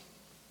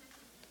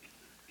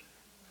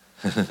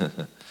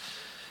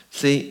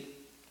 See,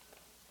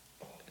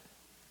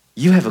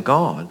 you have a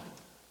God,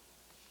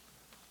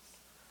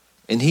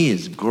 and he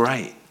is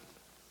great.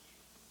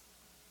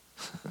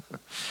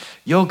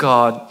 Your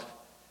God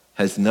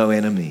has no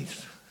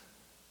enemies.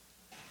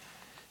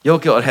 Your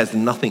God has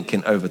nothing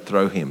can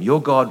overthrow him.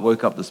 Your God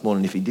woke up this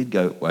morning, if he did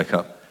wake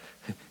up,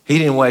 he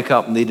didn't wake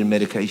up needing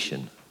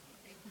medication.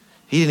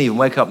 He didn't even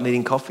wake up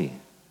needing coffee.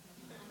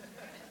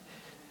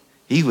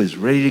 He was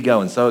ready to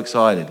go and so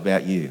excited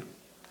about you.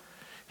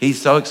 He's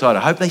so excited.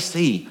 I hope they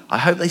see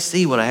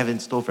what I have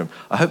in store for them.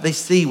 I hope they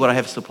see what I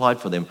have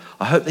supplied for them.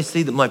 I hope they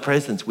see that my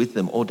presence with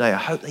them all day. I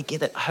hope they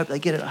get it. I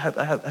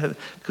hope.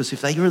 Because if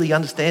they really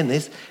understand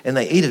this and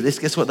they eat of this,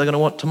 guess what they're going to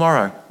want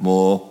tomorrow?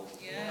 More.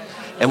 Yeah.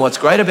 And what's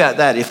great about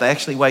that, if they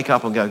actually wake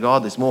up and go,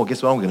 God, there's more,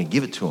 guess what? I'm going to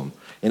give it to them.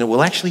 And it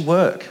will actually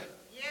work.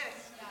 Yes.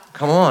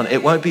 Come on.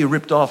 It won't be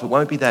ripped off. It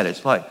won't be that.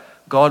 It's like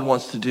God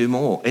wants to do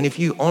more. And if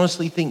you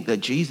honestly think that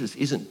Jesus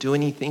isn't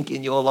doing anything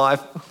in your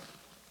life,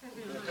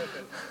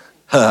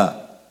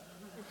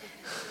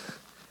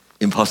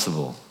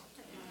 impossible.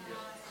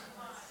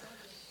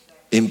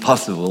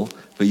 Impossible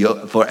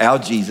for our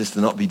Jesus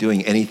to not be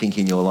doing anything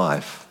in your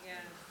life.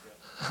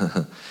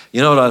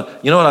 You know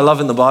what I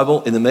love in the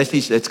Bible, in the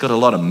Message? It's got a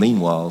lot of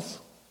meanwhiles.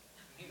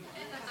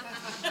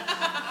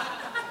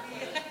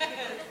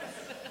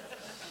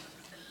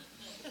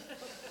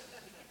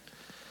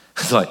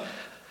 It's like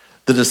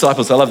the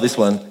disciples, I love this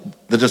one.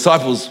 The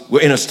disciples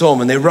were in a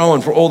storm and they're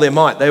rowing for all their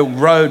might. They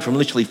rowed from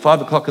literally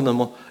 5 o'clock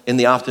in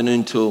the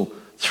afternoon till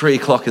 3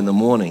 o'clock in the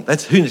morning.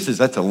 Who says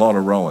that's a lot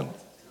of rowing?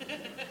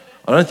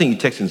 I don't think you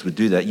Texans would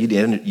do that.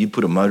 You'd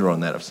put a motor on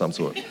that of some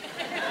sort.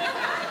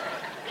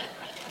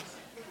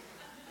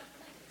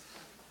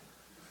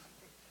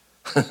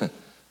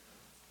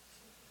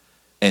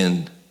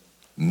 And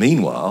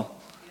meanwhile,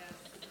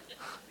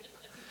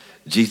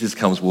 Jesus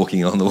comes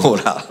walking on the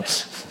water.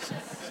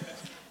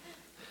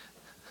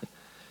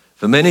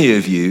 For many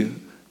of you,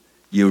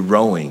 you're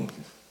rowing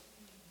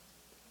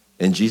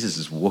and Jesus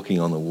is walking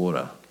on the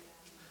water.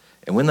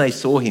 And when they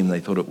saw him,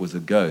 they thought it was a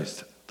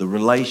ghost. The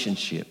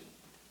relationship.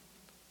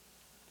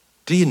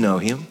 Do you know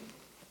him?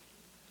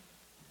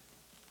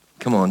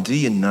 Come on, do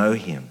you know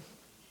him?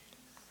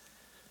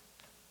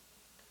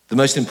 The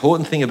most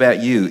important thing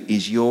about you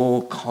is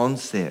your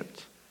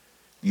concept,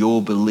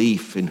 your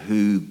belief in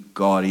who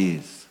God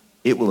is.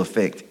 It will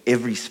affect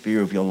every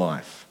sphere of your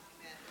life.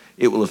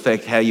 It will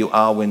affect how you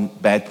are when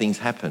bad things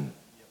happen.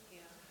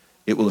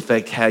 It will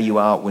affect how you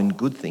are when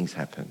good things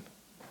happen.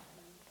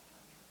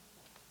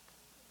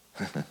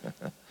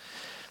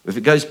 If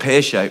it goes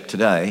pear-shaped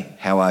today,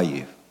 how are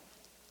you?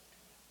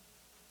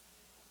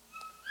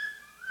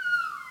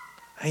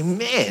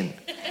 Amen.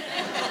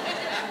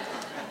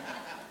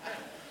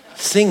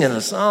 Singing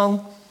a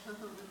song.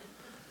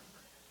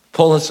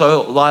 Paul and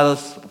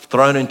Silas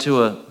thrown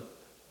into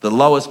the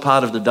lowest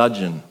part of the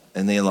dungeon,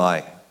 and they're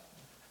like,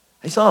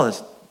 hey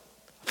Silas,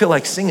 I feel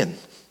like singing.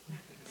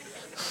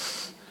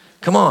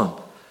 Come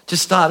on,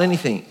 just start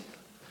anything.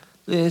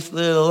 This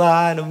little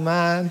light of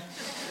mine.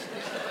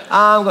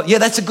 Yeah,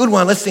 that's a good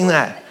one. Let's sing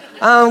that.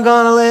 I'm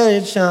gonna let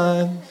it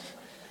shine.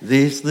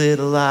 This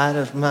little light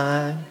of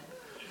mine.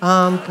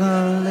 I'm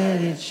gonna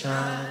let it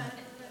shine.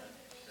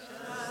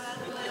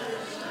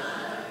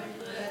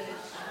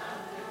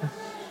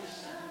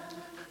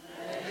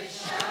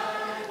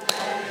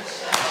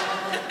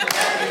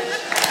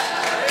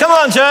 Come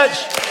on, church.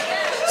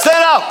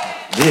 Stand up.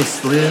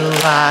 This little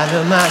light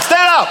of mine.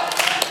 Stand up.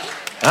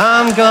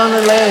 I'm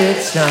gonna let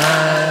it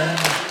shine.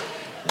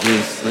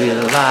 This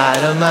little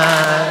light of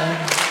mine.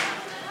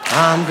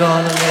 I'm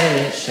gonna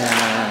let it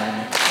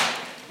shine.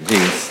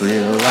 This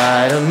little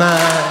light of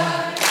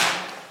mine.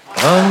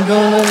 I'm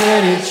gonna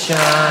let it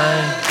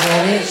shine.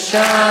 Let it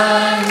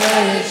shine.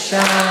 Let it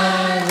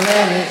shine.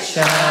 Let it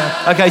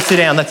shine. Okay, sit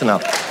down. That's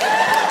enough.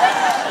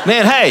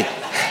 Man, hey.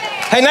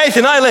 Hey,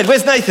 Nathan, I led.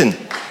 Where's Nathan?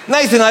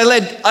 Nathan, I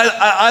led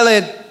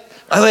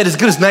as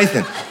good as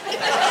Nathan.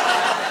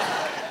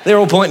 They're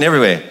all pointing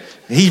everywhere.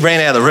 He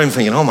ran out of the room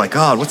thinking, oh my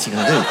God, what's he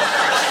going to do?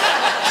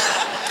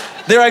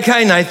 They're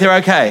okay, Nate, they're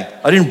okay.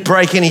 I didn't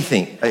break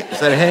anything. Hey, is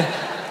that a hand?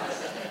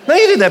 No,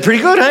 you did that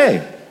pretty good,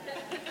 hey?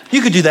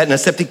 You could do that in a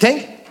septic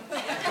tank.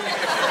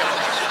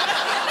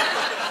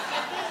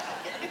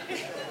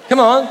 Come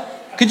on,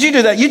 could you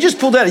do that? You just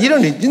pulled out, and you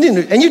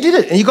did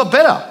it, and you got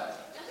better.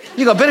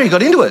 You got better, you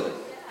got into it.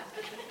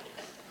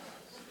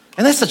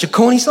 And that's such a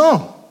corny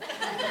song.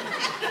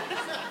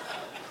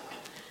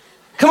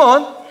 Come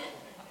on.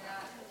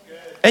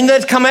 And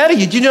that's come out of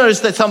you. Do you notice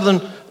that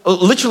something,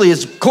 literally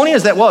as corny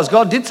as that was,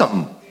 God did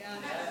something.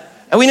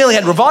 And we nearly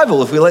had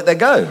revival if we let that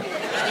go.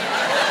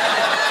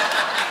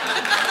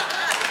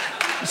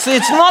 See,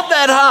 it's not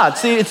that hard.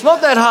 See, it's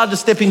not that hard to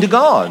step into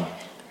God.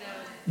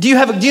 Do you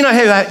know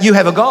how you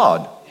have a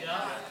God?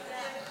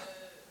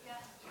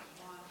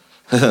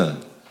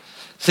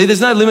 See,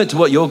 there's no limit to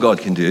what your God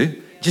can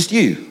do, just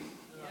you.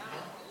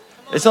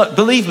 It's not,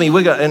 believe me,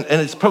 and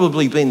it's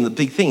probably been the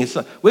big thing. It's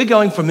not, we're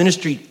going from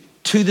ministry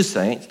to the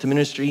saints to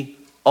ministry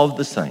of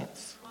the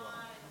saints,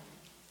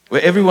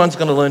 where everyone's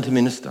going to learn to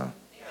minister.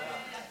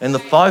 And the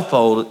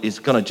fivefold is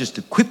going to just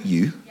equip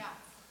you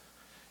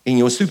in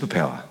your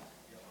superpower.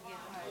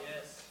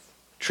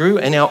 True?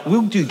 And now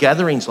we'll do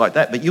gatherings like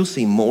that, but you'll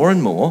see more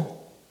and more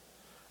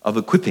of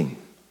equipping.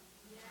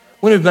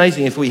 Wouldn't it be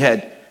amazing if we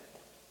had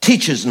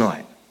teachers'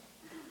 night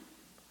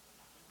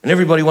and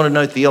everybody wanted to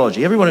know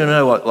theology? Everybody wanted to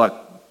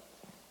know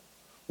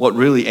what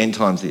really end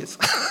times is.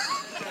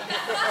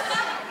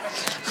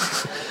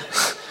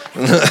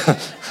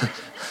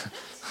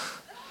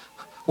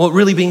 What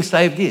really being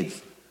saved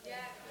is.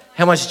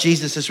 How much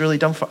Jesus has really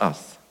done for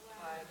us.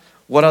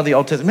 What are the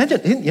Old Testament?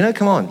 Imagine,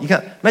 come on.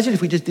 Imagine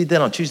if we just did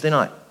that on Tuesday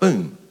night.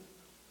 Boom.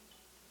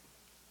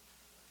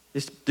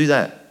 Just do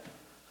that.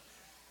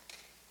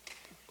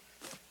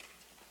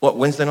 What,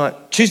 Wednesday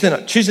night? Tuesday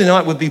night. Tuesday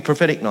night would be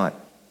prophetic night.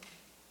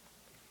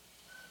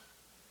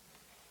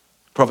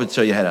 Prophets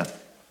show you how to.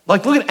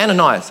 Like, look at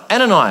Ananias.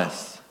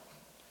 Ananias.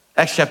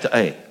 Acts chapter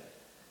 8.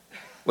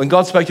 When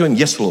God spoke to him,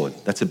 yes, Lord.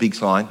 That's a big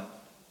sign.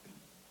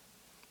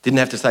 Didn't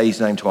have to say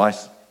his name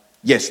twice.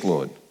 Yes,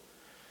 Lord.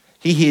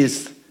 He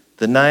hears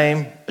the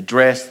name,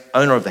 address,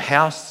 owner of the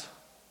house,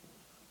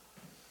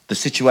 the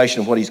situation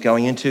of what he's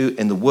going into,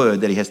 and the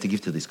word that he has to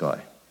give to this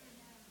guy.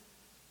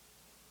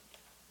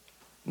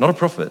 Not a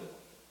prophet.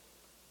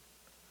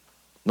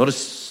 Not a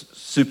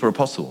super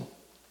apostle.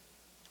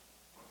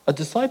 A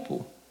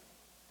disciple.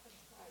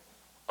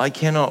 I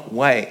cannot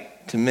wait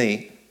to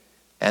meet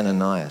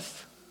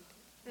Ananias.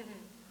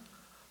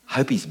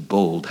 Hope he's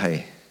bald,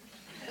 hey.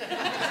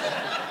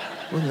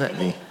 Wouldn't that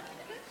be?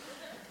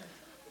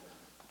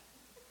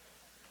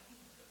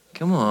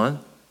 Come on.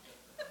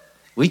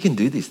 We can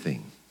do this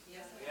thing.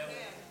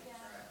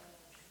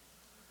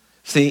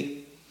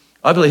 See,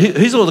 I believe,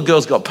 who's all the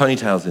girls got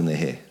ponytails in their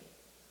hair?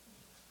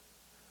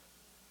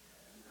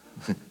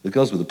 The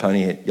girls with the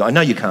pony hair. I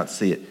know you can't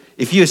see it.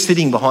 If you're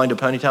sitting behind a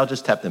ponytail,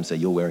 just tap them, say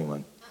you're wearing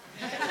one.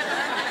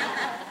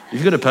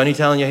 If you've got a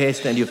ponytail in your hair,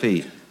 stand to your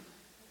feet.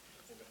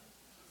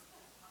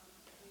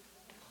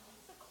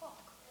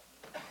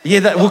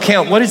 Yeah, that will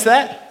count. What is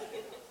that?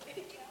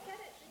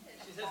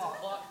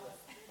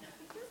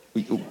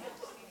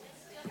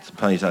 It's a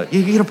ponytail.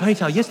 You get a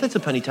ponytail. Yes, that's a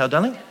ponytail,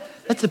 darling.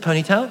 That's a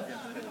ponytail.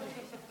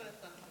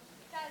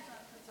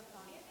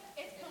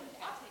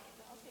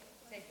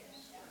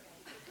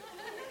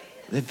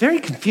 They're very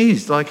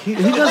confused. Like, who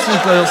does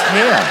this girl's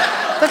hair?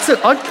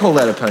 I'd call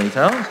that a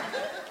ponytail.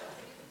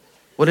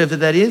 Whatever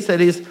that is.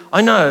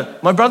 I know.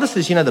 My brother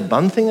says, the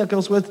bun thing that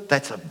girls wear?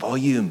 That's a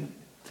volume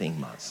thing,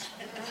 Muzz.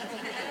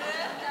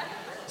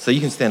 So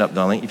you can stand up,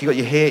 darling. If you've got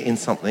your hair in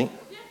something.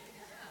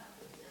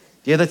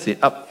 Yeah, that's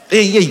it. Up.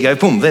 There you go.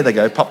 Boom. There they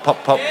go. Pop,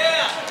 pop, pop.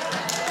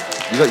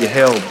 You've got your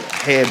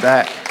hair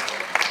back.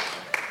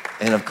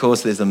 And, of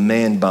course, there's a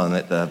man bun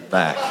at the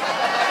back.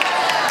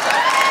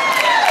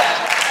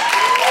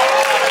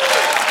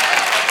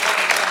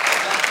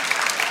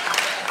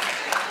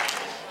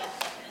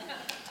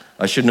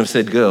 I shouldn't have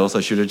said girls.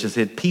 I should have just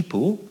said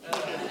people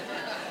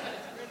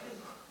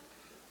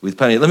with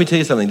pony. Let me tell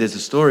you something. There's a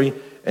story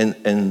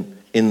in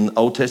the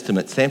Old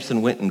Testament.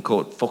 Samson went and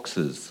caught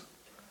foxes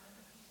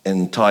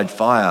and tied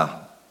fire.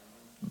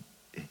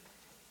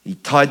 He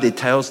tied their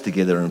tails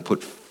together and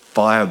put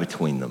fire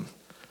between them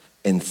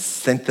and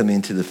sent them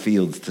into the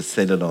fields to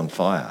set it on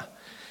fire.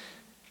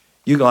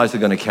 You guys are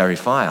going to carry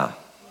fire.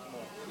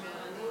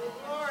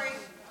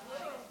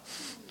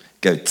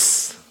 Go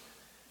tss.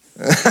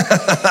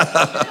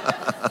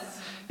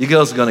 You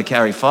girls are going to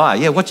carry fire.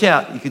 Yeah, watch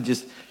out. You could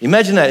just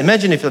imagine that.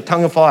 Imagine if a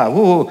tongue of fire.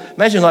 Whoa.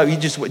 Imagine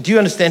do you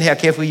understand how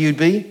careful you'd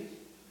be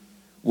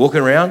walking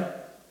around?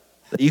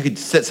 That you could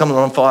set someone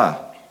on fire.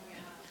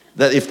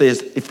 That if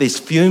there's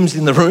fumes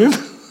in the room,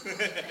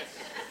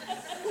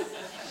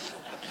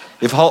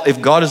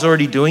 if God is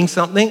already doing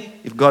something,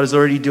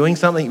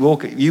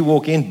 you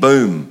walk in,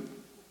 boom.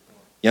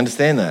 You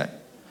understand that?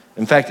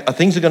 In fact,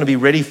 things are going to be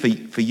ready for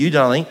you,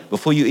 darling,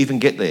 before you even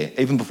get there,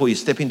 even before you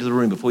step into the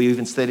room, before you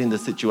even step into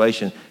the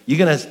situation. You're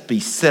going to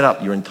be set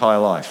up your entire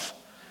life.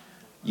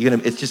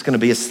 It's just going to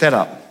be a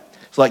setup.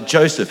 It's like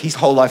Joseph. His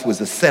whole life was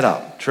a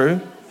setup.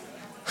 True?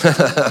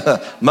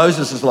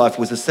 Moses' life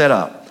was a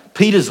setup.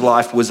 Peter's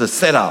life was a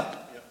setup.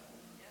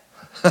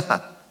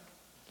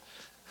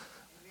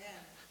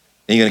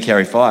 And you're going to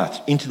carry fire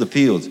into the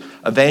fields.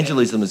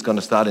 Evangelism is going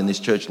to start in this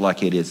church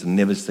like it is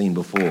never seen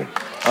before.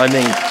 I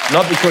mean,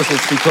 not because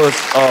it's because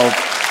of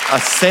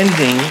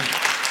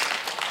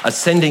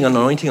ascending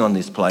anointing on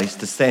this place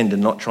to send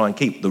and not try and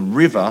keep. The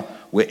river,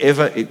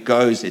 wherever it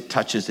goes, it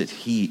touches, it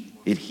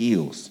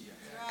heals.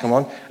 Come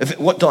on.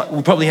 What night?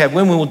 We'll probably have,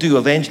 when we will do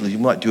evangelism,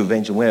 we might do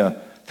evangelism where?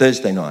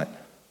 Thursday night.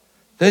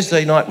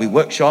 Thursday night we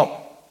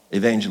workshop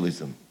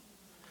evangelism.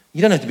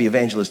 You don't have to be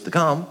evangelist to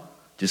come.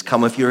 Just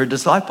come if you're a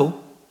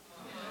disciple.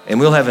 And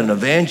we'll have an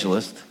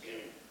evangelist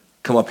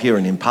come up here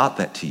and impart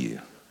that to you.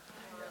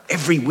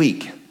 Every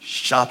week,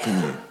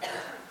 sharpen you.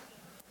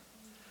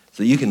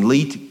 So you can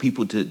lead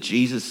people to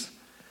Jesus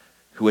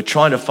who are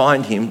trying to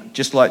find him,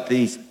 just like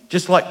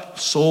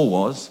Saul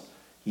was.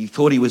 He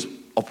thought he was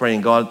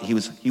operating God. He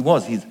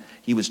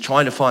was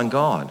trying to find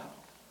God,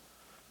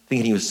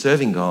 thinking he was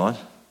serving God,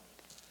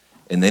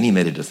 and then he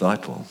met a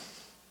disciple.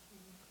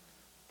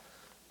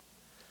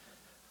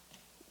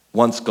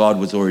 Once God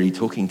was already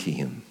talking to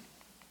him.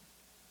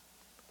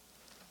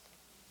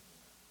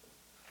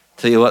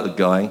 Tell you what,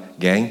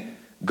 gang,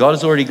 God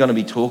is already going to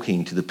be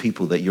talking to the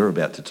people that you're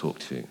about to talk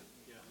to.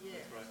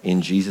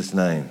 In Jesus'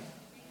 name.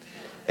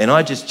 And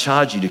I just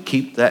charge you to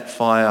keep that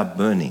fire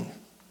burning.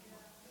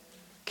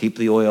 Keep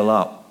the oil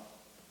up.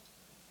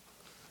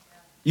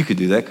 You could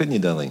do that, couldn't you,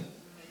 darling?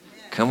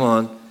 Come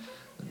on.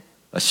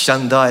 A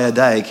Shandai a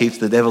day keeps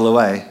the devil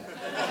away.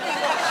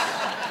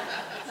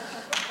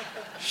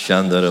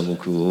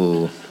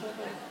 Shandarabuku.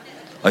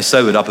 I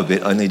sobered up a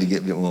bit. I need to get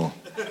a bit more.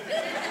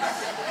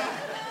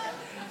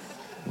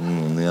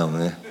 Now I'm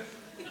there.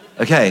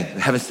 Okay,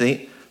 have a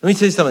seat. Let me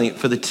tell you something.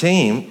 For the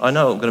team, I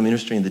know I've got a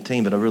ministry in the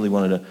team, but I really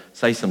wanted to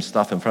say some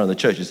stuff in front of the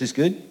church. Is this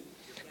good?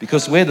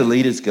 Because where the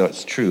leaders go,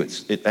 it's true.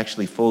 It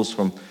actually falls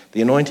from,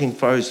 the anointing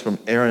flows from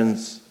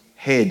Aaron's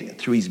head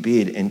through his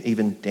beard and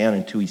even down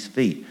into his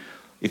feet.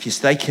 If you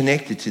stay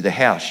connected to the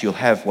house, you'll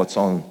have what's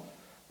on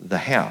the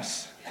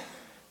house.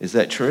 Is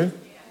that true?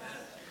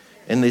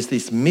 And there's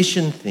this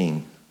mission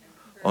thing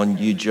on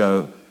you,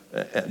 Joel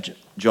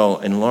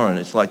and Lauren.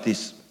 It's like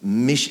this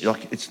mission.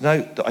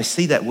 I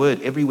see that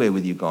word everywhere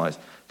with you guys.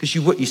 Because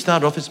you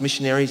start off as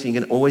missionaries, and you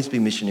can always be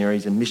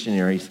missionaries, and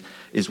missionaries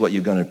is what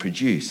you're going to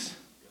produce.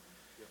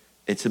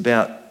 It's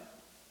about,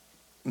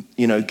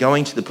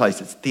 going to the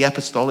place. It's the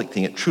apostolic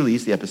thing. It truly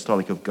is the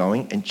apostolic of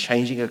going and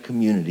changing a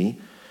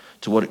community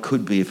to what it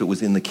could be if it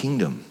was in the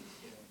kingdom.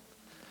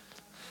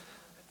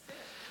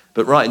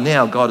 But right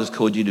now, God has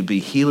called you to be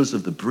healers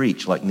of the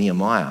breach, like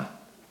Nehemiah.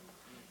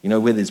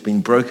 Where there's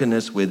been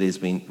brokenness, where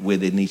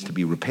there needs to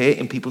be repair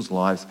in people's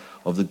lives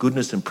of the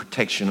goodness and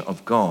protection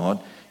of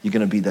God. You're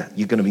going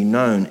to be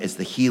known as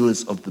the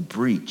healers of the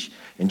breach.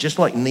 And just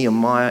like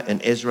Nehemiah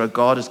and Ezra,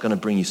 God is going to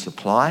bring you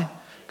supply.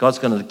 God's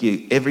going to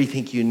give you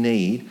everything you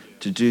need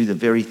to do the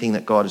very thing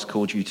that God has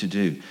called you to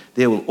do.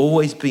 There will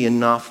always be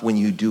enough when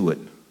you do it.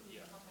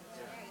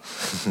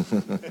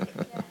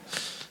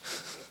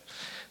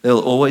 There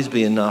will always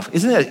be enough.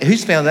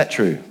 Who's found that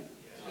true?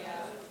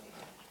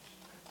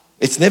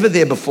 It's never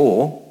there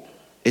before,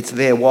 it's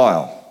there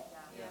while.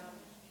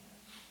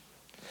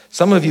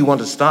 Some of you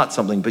want to start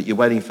something, but you're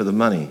waiting for the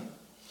money.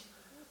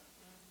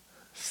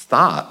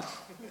 Start.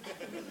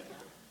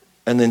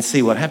 And then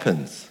see what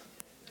happens.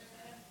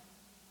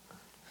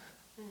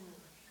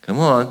 Come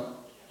on.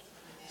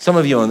 Some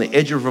of you are on the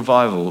edge of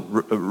revival,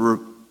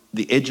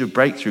 the edge of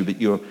breakthrough, but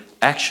your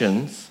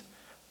actions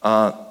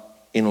aren't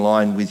in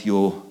line with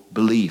your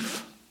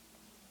belief.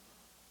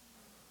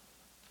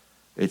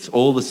 It's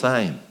all the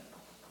same.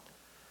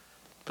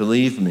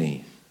 Believe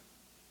me.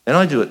 And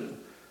I do it.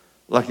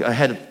 Like I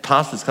had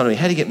pastors come to me,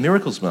 how do you get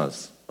miracles,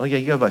 Muzz? Oh yeah,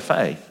 you go by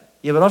faith.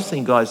 Yeah, but I've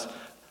seen guys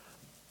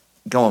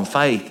go on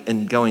faith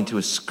and go into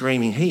a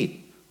screaming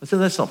heap. I said,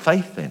 that's not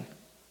faith then.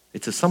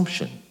 It's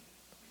assumption.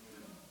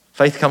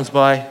 Faith comes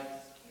by,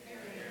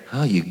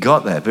 oh, you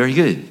got that, very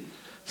good.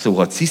 So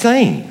what's he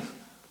saying?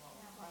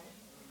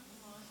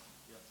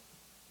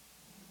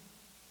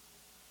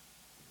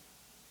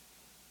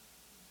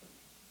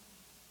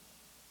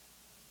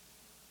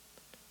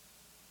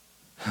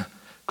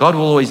 God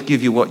will always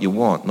give you what you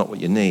want, not what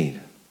you need.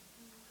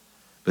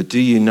 But do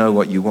you know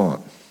what you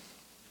want?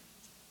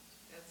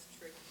 That's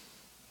true.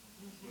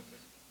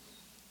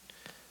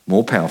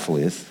 More powerful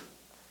is,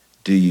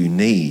 do you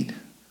need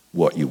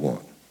what you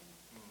want?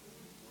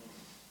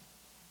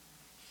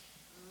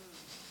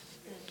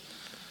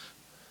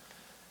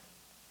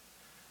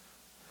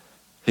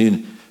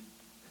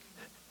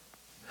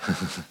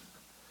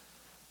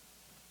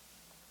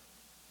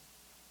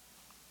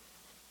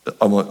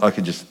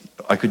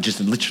 I could just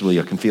literally,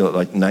 I can feel it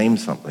like name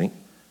something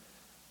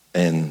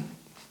and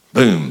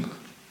boom.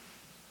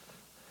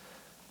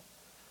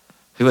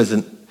 Who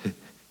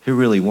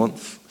really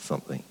wants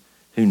something?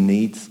 Who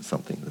needs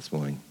something this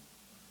morning?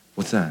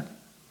 What's that,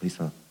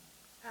 Lisa?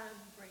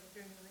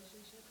 Breakthrough in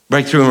relationships.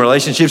 Breakthrough in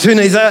relationships. Who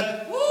needs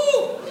that?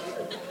 Woo!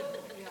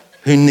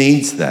 Who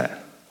needs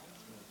that?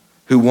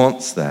 Who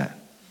wants that?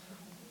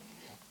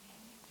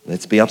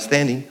 Let's be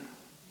upstanding.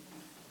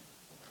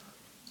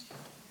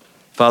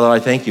 Father, I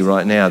thank you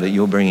right now that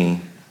you're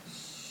bringing...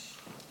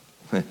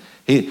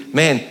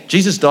 Man,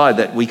 Jesus died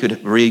that we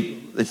could...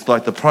 It's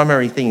like the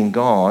primary thing in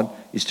God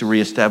is to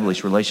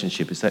reestablish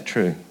relationship. Is that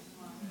true?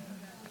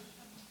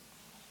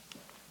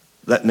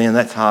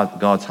 That's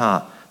God's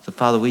heart. So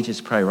Father, we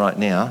just pray right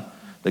now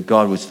that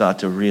God would start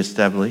to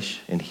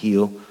reestablish and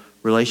heal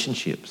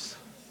relationships.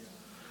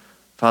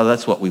 Father,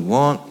 that's what we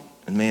want,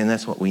 and man,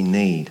 that's what we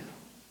need.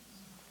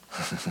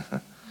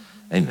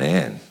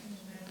 Amen.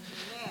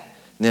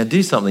 Now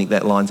do something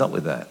that lines up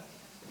with that.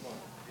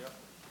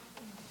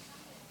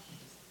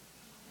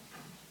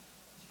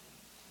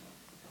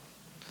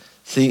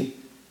 See,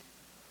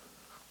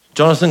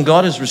 Jonathan,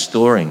 God is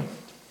restoring.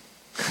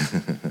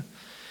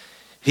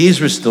 He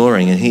is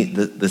restoring, and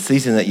the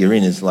season that you're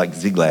in is like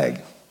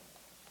Ziklag.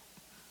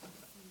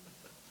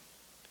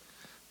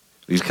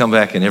 You've come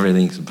back and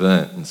everything's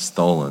burnt and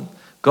stolen.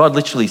 God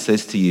literally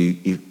says to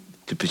you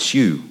to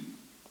pursue.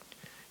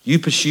 You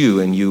pursue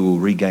and you will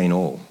regain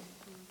all.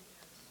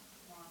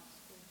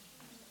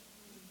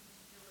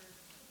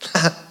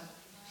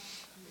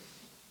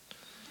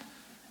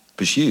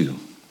 Pursue.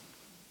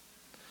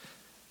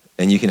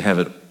 And you can have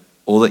it,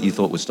 all that you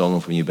thought was stolen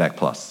from you, back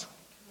plus.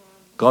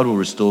 God will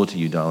restore to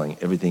you, darling,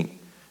 everything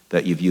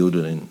that you've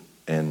yielded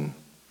and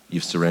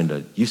you've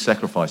surrendered. You've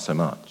sacrificed so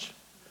much.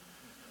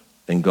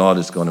 And God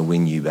is going to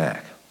win you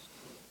back.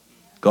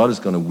 God is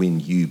going to win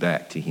you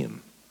back to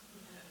him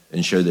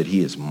and show that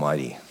he is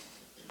mighty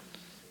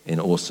and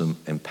awesome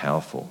and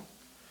powerful.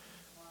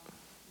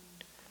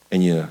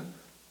 And your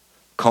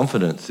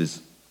confidence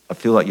is, I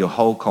feel like your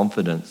whole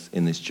confidence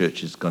in this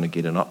church is going to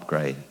get an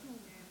upgrade.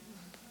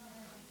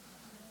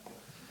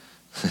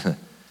 And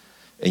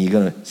you're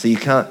going to, so you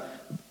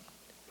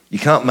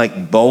can't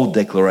make bold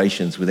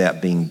declarations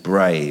without being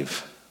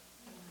brave.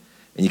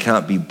 And you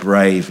can't be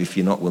brave if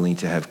you're not willing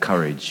to have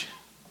courage.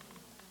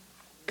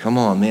 Come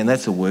on, man,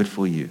 that's a word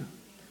for you.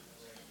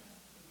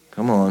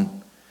 Come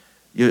on.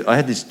 I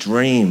had this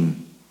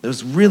dream. It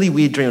was a really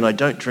weird dream, and I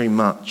don't dream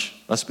much.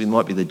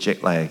 Might be the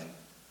jet lag.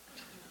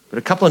 But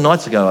a couple of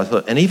nights ago, I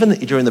thought, and even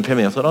during the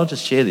premiere, I thought, I'll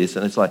just share this.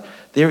 And it's like,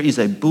 there is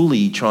a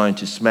bully trying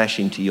to smash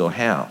into your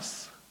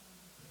house.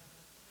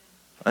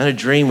 I had a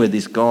dream where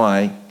this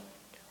guy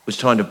was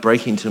trying to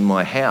break into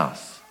my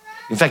house.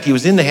 In fact, he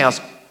was in the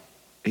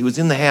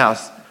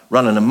house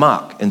running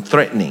amok and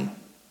threatening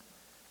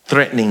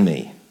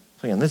me.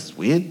 Thinking, this is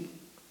weird.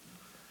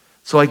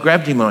 So I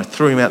grabbed him and I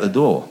threw him out the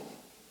door.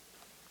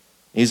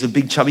 He's a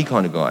big chubby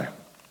kind of guy.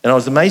 And I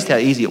was amazed how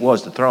easy it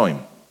was to throw him.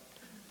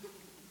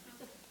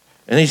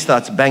 And he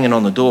starts banging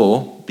on the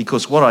door,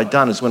 because what I'd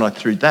done is when I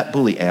threw that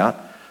bully out,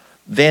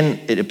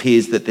 then it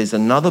appears that there's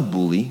another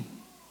bully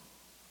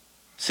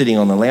sitting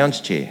on the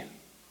lounge chair,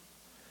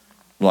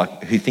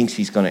 like who thinks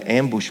he's going to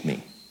ambush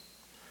me.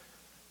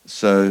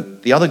 So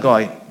the other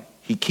guy,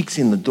 he kicks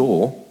in the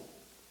door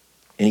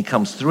and he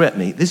comes through at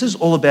me. This is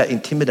all about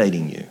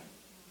intimidating you.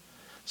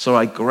 So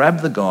I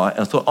grabbed the guy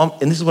and I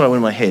thought, and this is what I went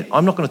in my head,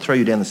 I'm not going to throw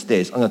you down the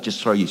stairs, I'm going to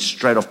just throw you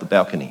straight off the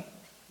balcony.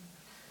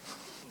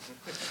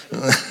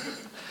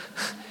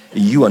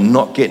 You are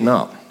not getting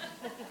up.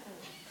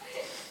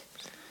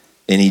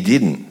 And he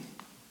didn't.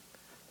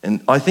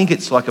 And I think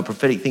it's like a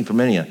prophetic thing for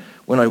many of you.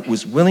 When I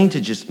was willing to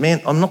just,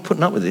 man, I'm not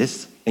putting up with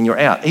this, and you're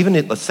out. Even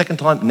the second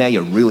time, now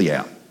you're really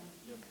out.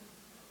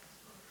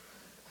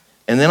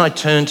 And then I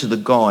turned to the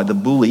guy, the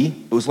bully.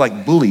 It was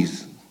like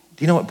bullies. Do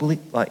you know what bully?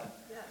 Like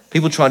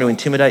people trying to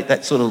intimidate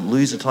that sort of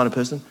loser kind of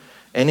person.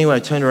 Anyway, I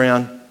turned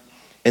around,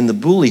 and the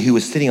bully who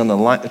was sitting on the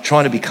line,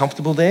 trying to be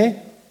comfortable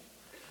there,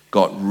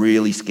 got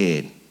really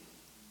scared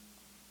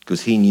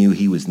because he knew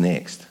he was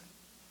next.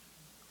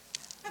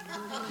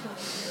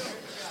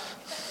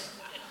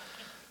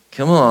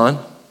 Come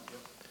on.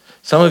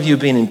 Some of you have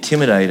been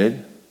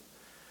intimidated,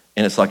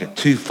 and it's like a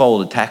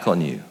twofold attack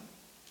on you.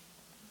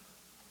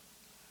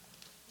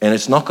 And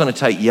it's not going to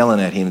take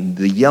yelling at him.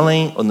 The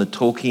yelling and the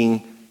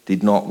talking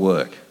did not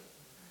work.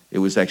 It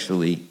was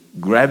actually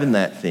grabbing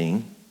that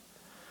thing,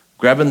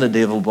 grabbing the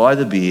devil by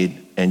the beard,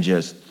 and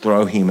just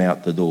throw him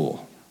out the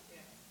door.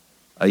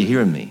 Are you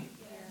hearing me?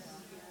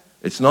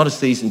 It's not a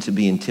season to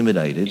be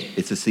intimidated.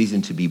 It's a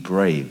season to be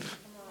brave.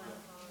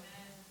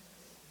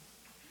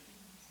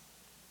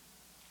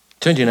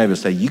 Turn to your neighbor and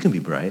say, you can be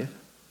brave.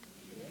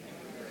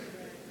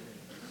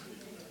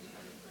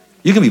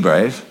 You can be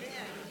brave.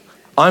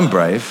 I'm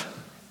brave.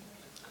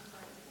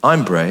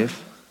 I'm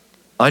brave.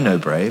 I know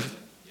brave.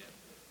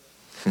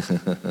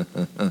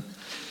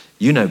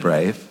 You know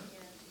brave.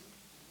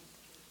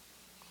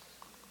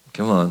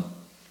 Come on.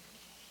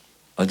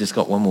 I just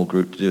got one more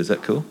group to do. Is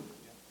that cool?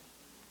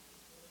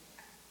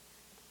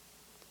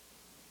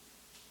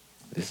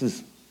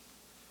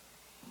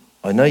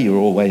 I know you're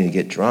all waiting to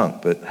get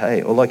drunk, but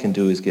hey, all I can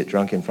do is get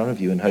drunk in front of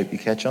you and hope you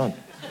catch on.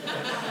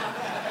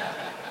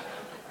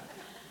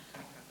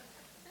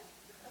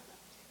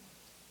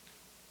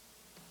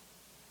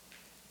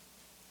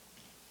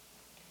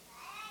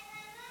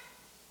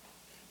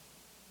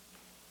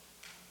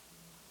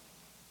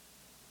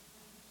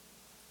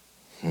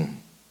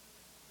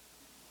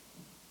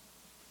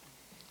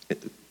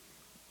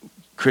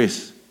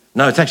 Chris.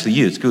 No, it's actually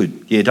you. It's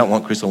good. Yeah, don't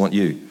want Chris, I want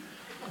you.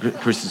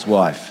 Chris's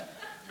wife.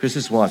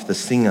 Chris's wife, the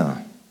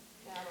singer.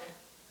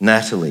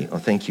 Natalie. Oh,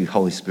 thank you,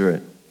 Holy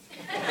Spirit.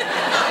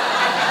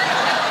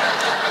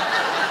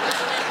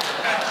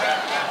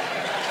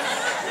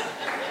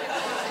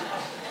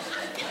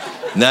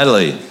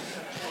 Natalie.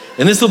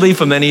 And this will be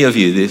for many of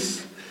you,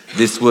 this.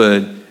 this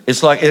word.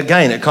 It's like,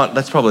 again,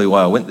 that's probably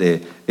why I went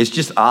there. It's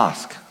just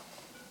ask.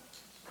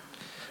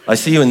 I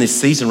see you in this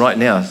season right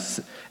now.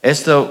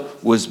 Esther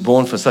was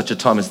born for such a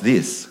time as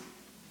this.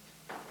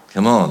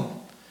 Come on.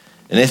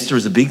 And Esther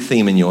is a big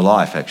theme in your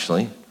life,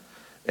 actually.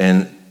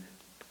 And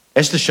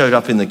Esther showed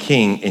up in the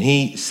king and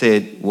he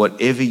said,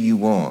 whatever you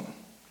want,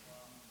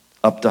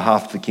 up to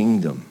half the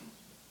kingdom,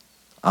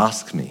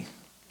 ask me.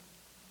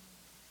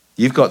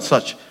 You've got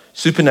such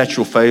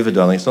supernatural favor,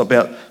 darling. It's not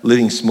about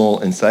living small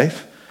and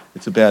safe.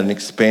 It's about an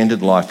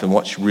expanded life and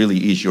what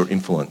really is your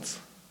influence.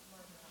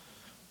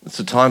 It's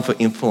a time for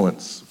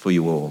influence for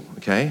you all,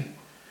 okay?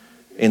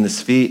 In the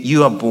sphere,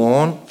 you are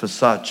born for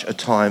such a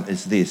time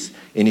as this.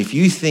 And if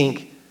you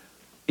think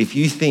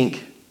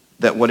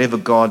that whatever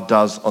God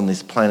does on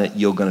this planet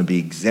you're going to be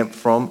exempt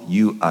from,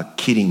 you are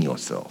kidding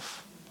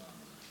yourself.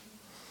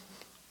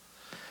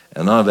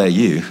 And I don't know about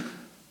you.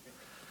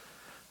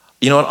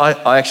 You know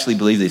what, I actually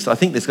believe this. I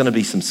think there's going to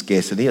be some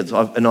scarcity.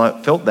 And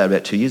I felt that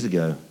about 2 years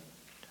ago.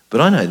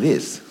 But I know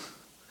this.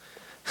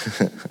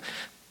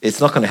 It's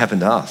not going to happen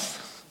to us.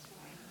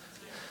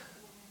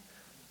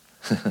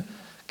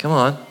 Come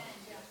on.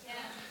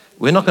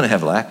 We're not going to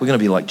have lack. We're going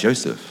to be like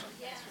Joseph.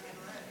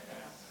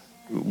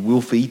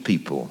 We'll feed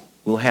people.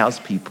 We'll house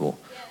people.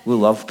 We'll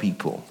love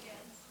people.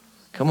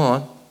 Come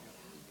on.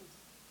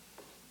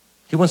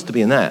 Who wants to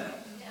be in that?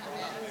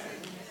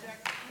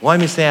 Why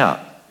miss out?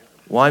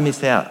 Why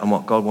miss out on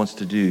what God wants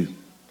to do?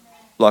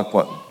 Like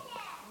what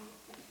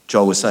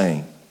Joel was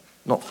saying.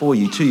 Not for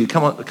you, to you.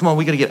 Come on,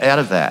 we've got to get out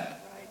of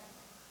that.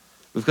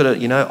 We've got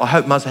to, I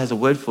hope Muzza has a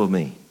word for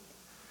me.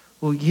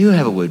 Well, you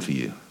have a word for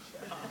you.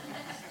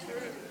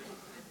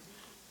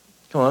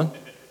 Come on.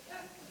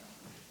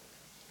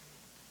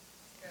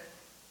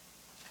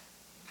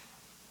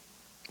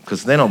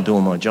 Because then I'm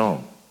doing my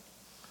job.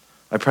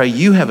 I pray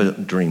you have a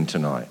dream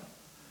tonight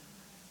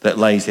that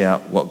lays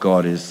out what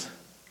God is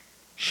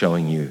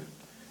showing you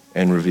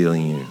and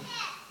revealing you.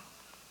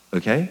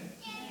 Okay?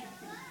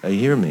 Are you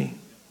hearing me?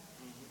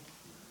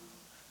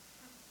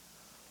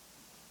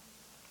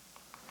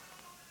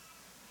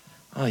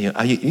 Oh,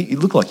 you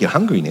look like you're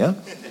hungry now.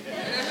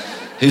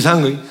 Who's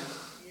hungry?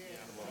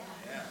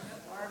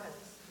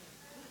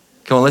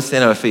 Come on, let's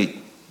stand on our feet.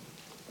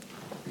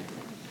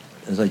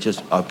 As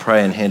I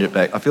pray and hand it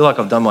back. I feel like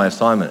I've done my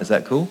assignment. Is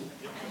that cool?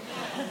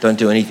 Don't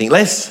do anything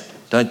less.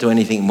 Don't do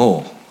anything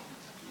more.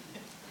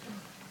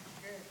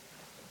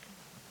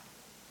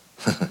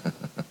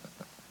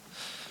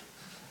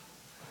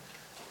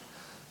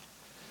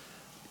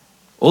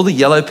 All the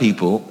yellow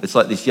people, it's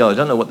like this yellow. I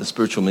don't know what the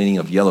spiritual meaning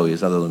of yellow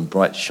is other than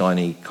bright,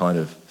 shiny kind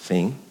of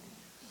thing.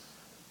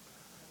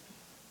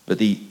 But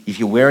if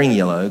you're wearing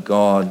yellow,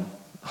 God,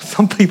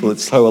 some people,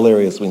 it's so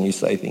hilarious when you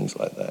say things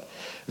like that.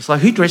 It's like,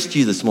 who dressed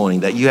you this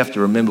morning that you have to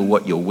remember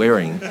what you're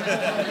wearing?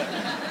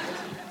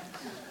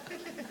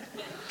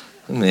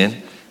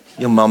 Man,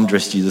 your mum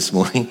dressed you this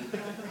morning.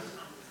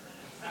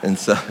 And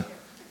so,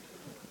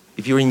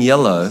 if you're in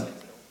yellow,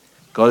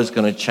 God is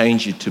going to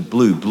change you to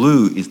blue.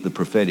 Blue is the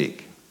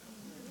prophetic.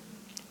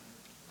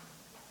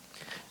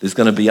 There's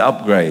going to be an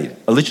upgrade.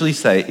 I literally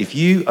say, if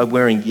you are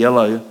wearing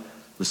yellow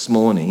this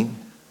morning,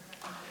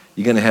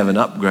 you're going to have an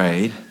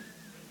upgrade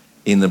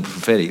in the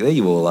prophetic. There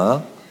you all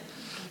are.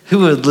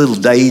 Who are little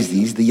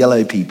daisies, the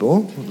yellow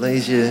people?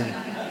 Raise your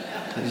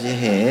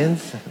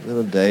hands,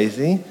 little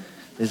daisy.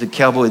 There's a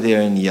cowboy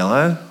there in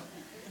yellow.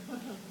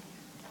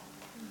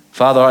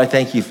 Father, I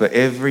thank you for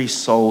every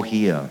soul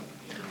here.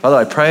 Father,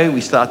 I pray we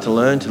start to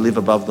learn to live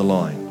above the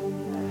line,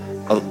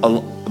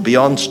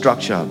 beyond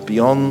structure,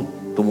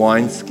 beyond the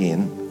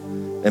wineskin,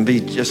 and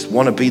just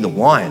want to be the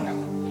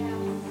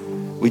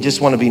wine. We just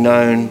want to be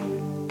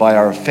known by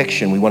our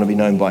affection. We want to be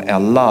known by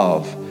our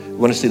love. We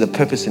want to see the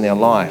purpose in our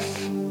life.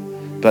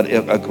 But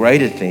a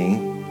greater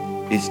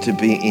thing is to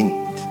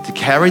to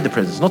carry the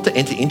presence, not to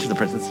enter into the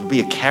presence, to be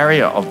a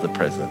carrier of the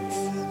presence.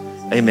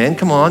 Amen.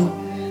 Come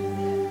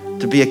on.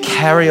 To be a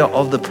carrier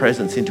of the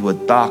presence into a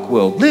dark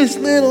world. This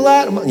little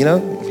light,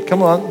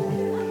 come on.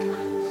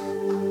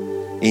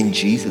 In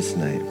Jesus'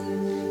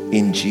 name.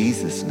 In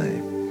Jesus'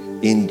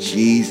 name. In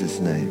Jesus'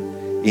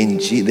 name.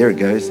 There it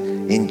goes.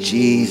 In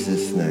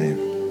Jesus'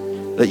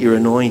 name. Let your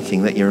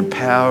anointing, let your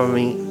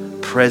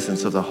empowering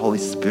presence of the Holy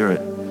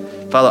Spirit.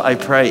 Father, I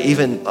pray,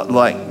 even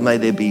like may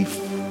there be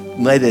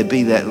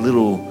that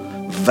little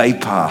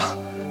vapor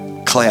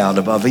cloud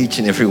above each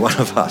and every one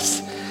of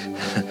us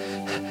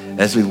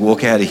as we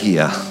walk out of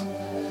here.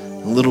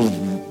 A little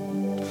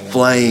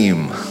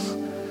flame.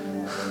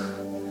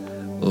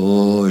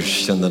 Oh,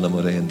 Shandana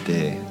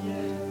Morente.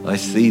 I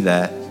see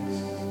that.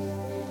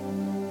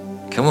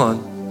 Come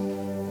on.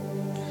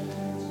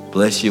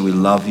 Bless you. We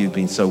love you. It's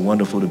been so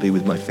wonderful to be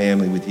with my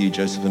family, with you,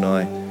 Joseph and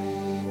I.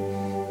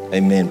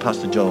 Amen.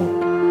 Pastor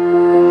Joel.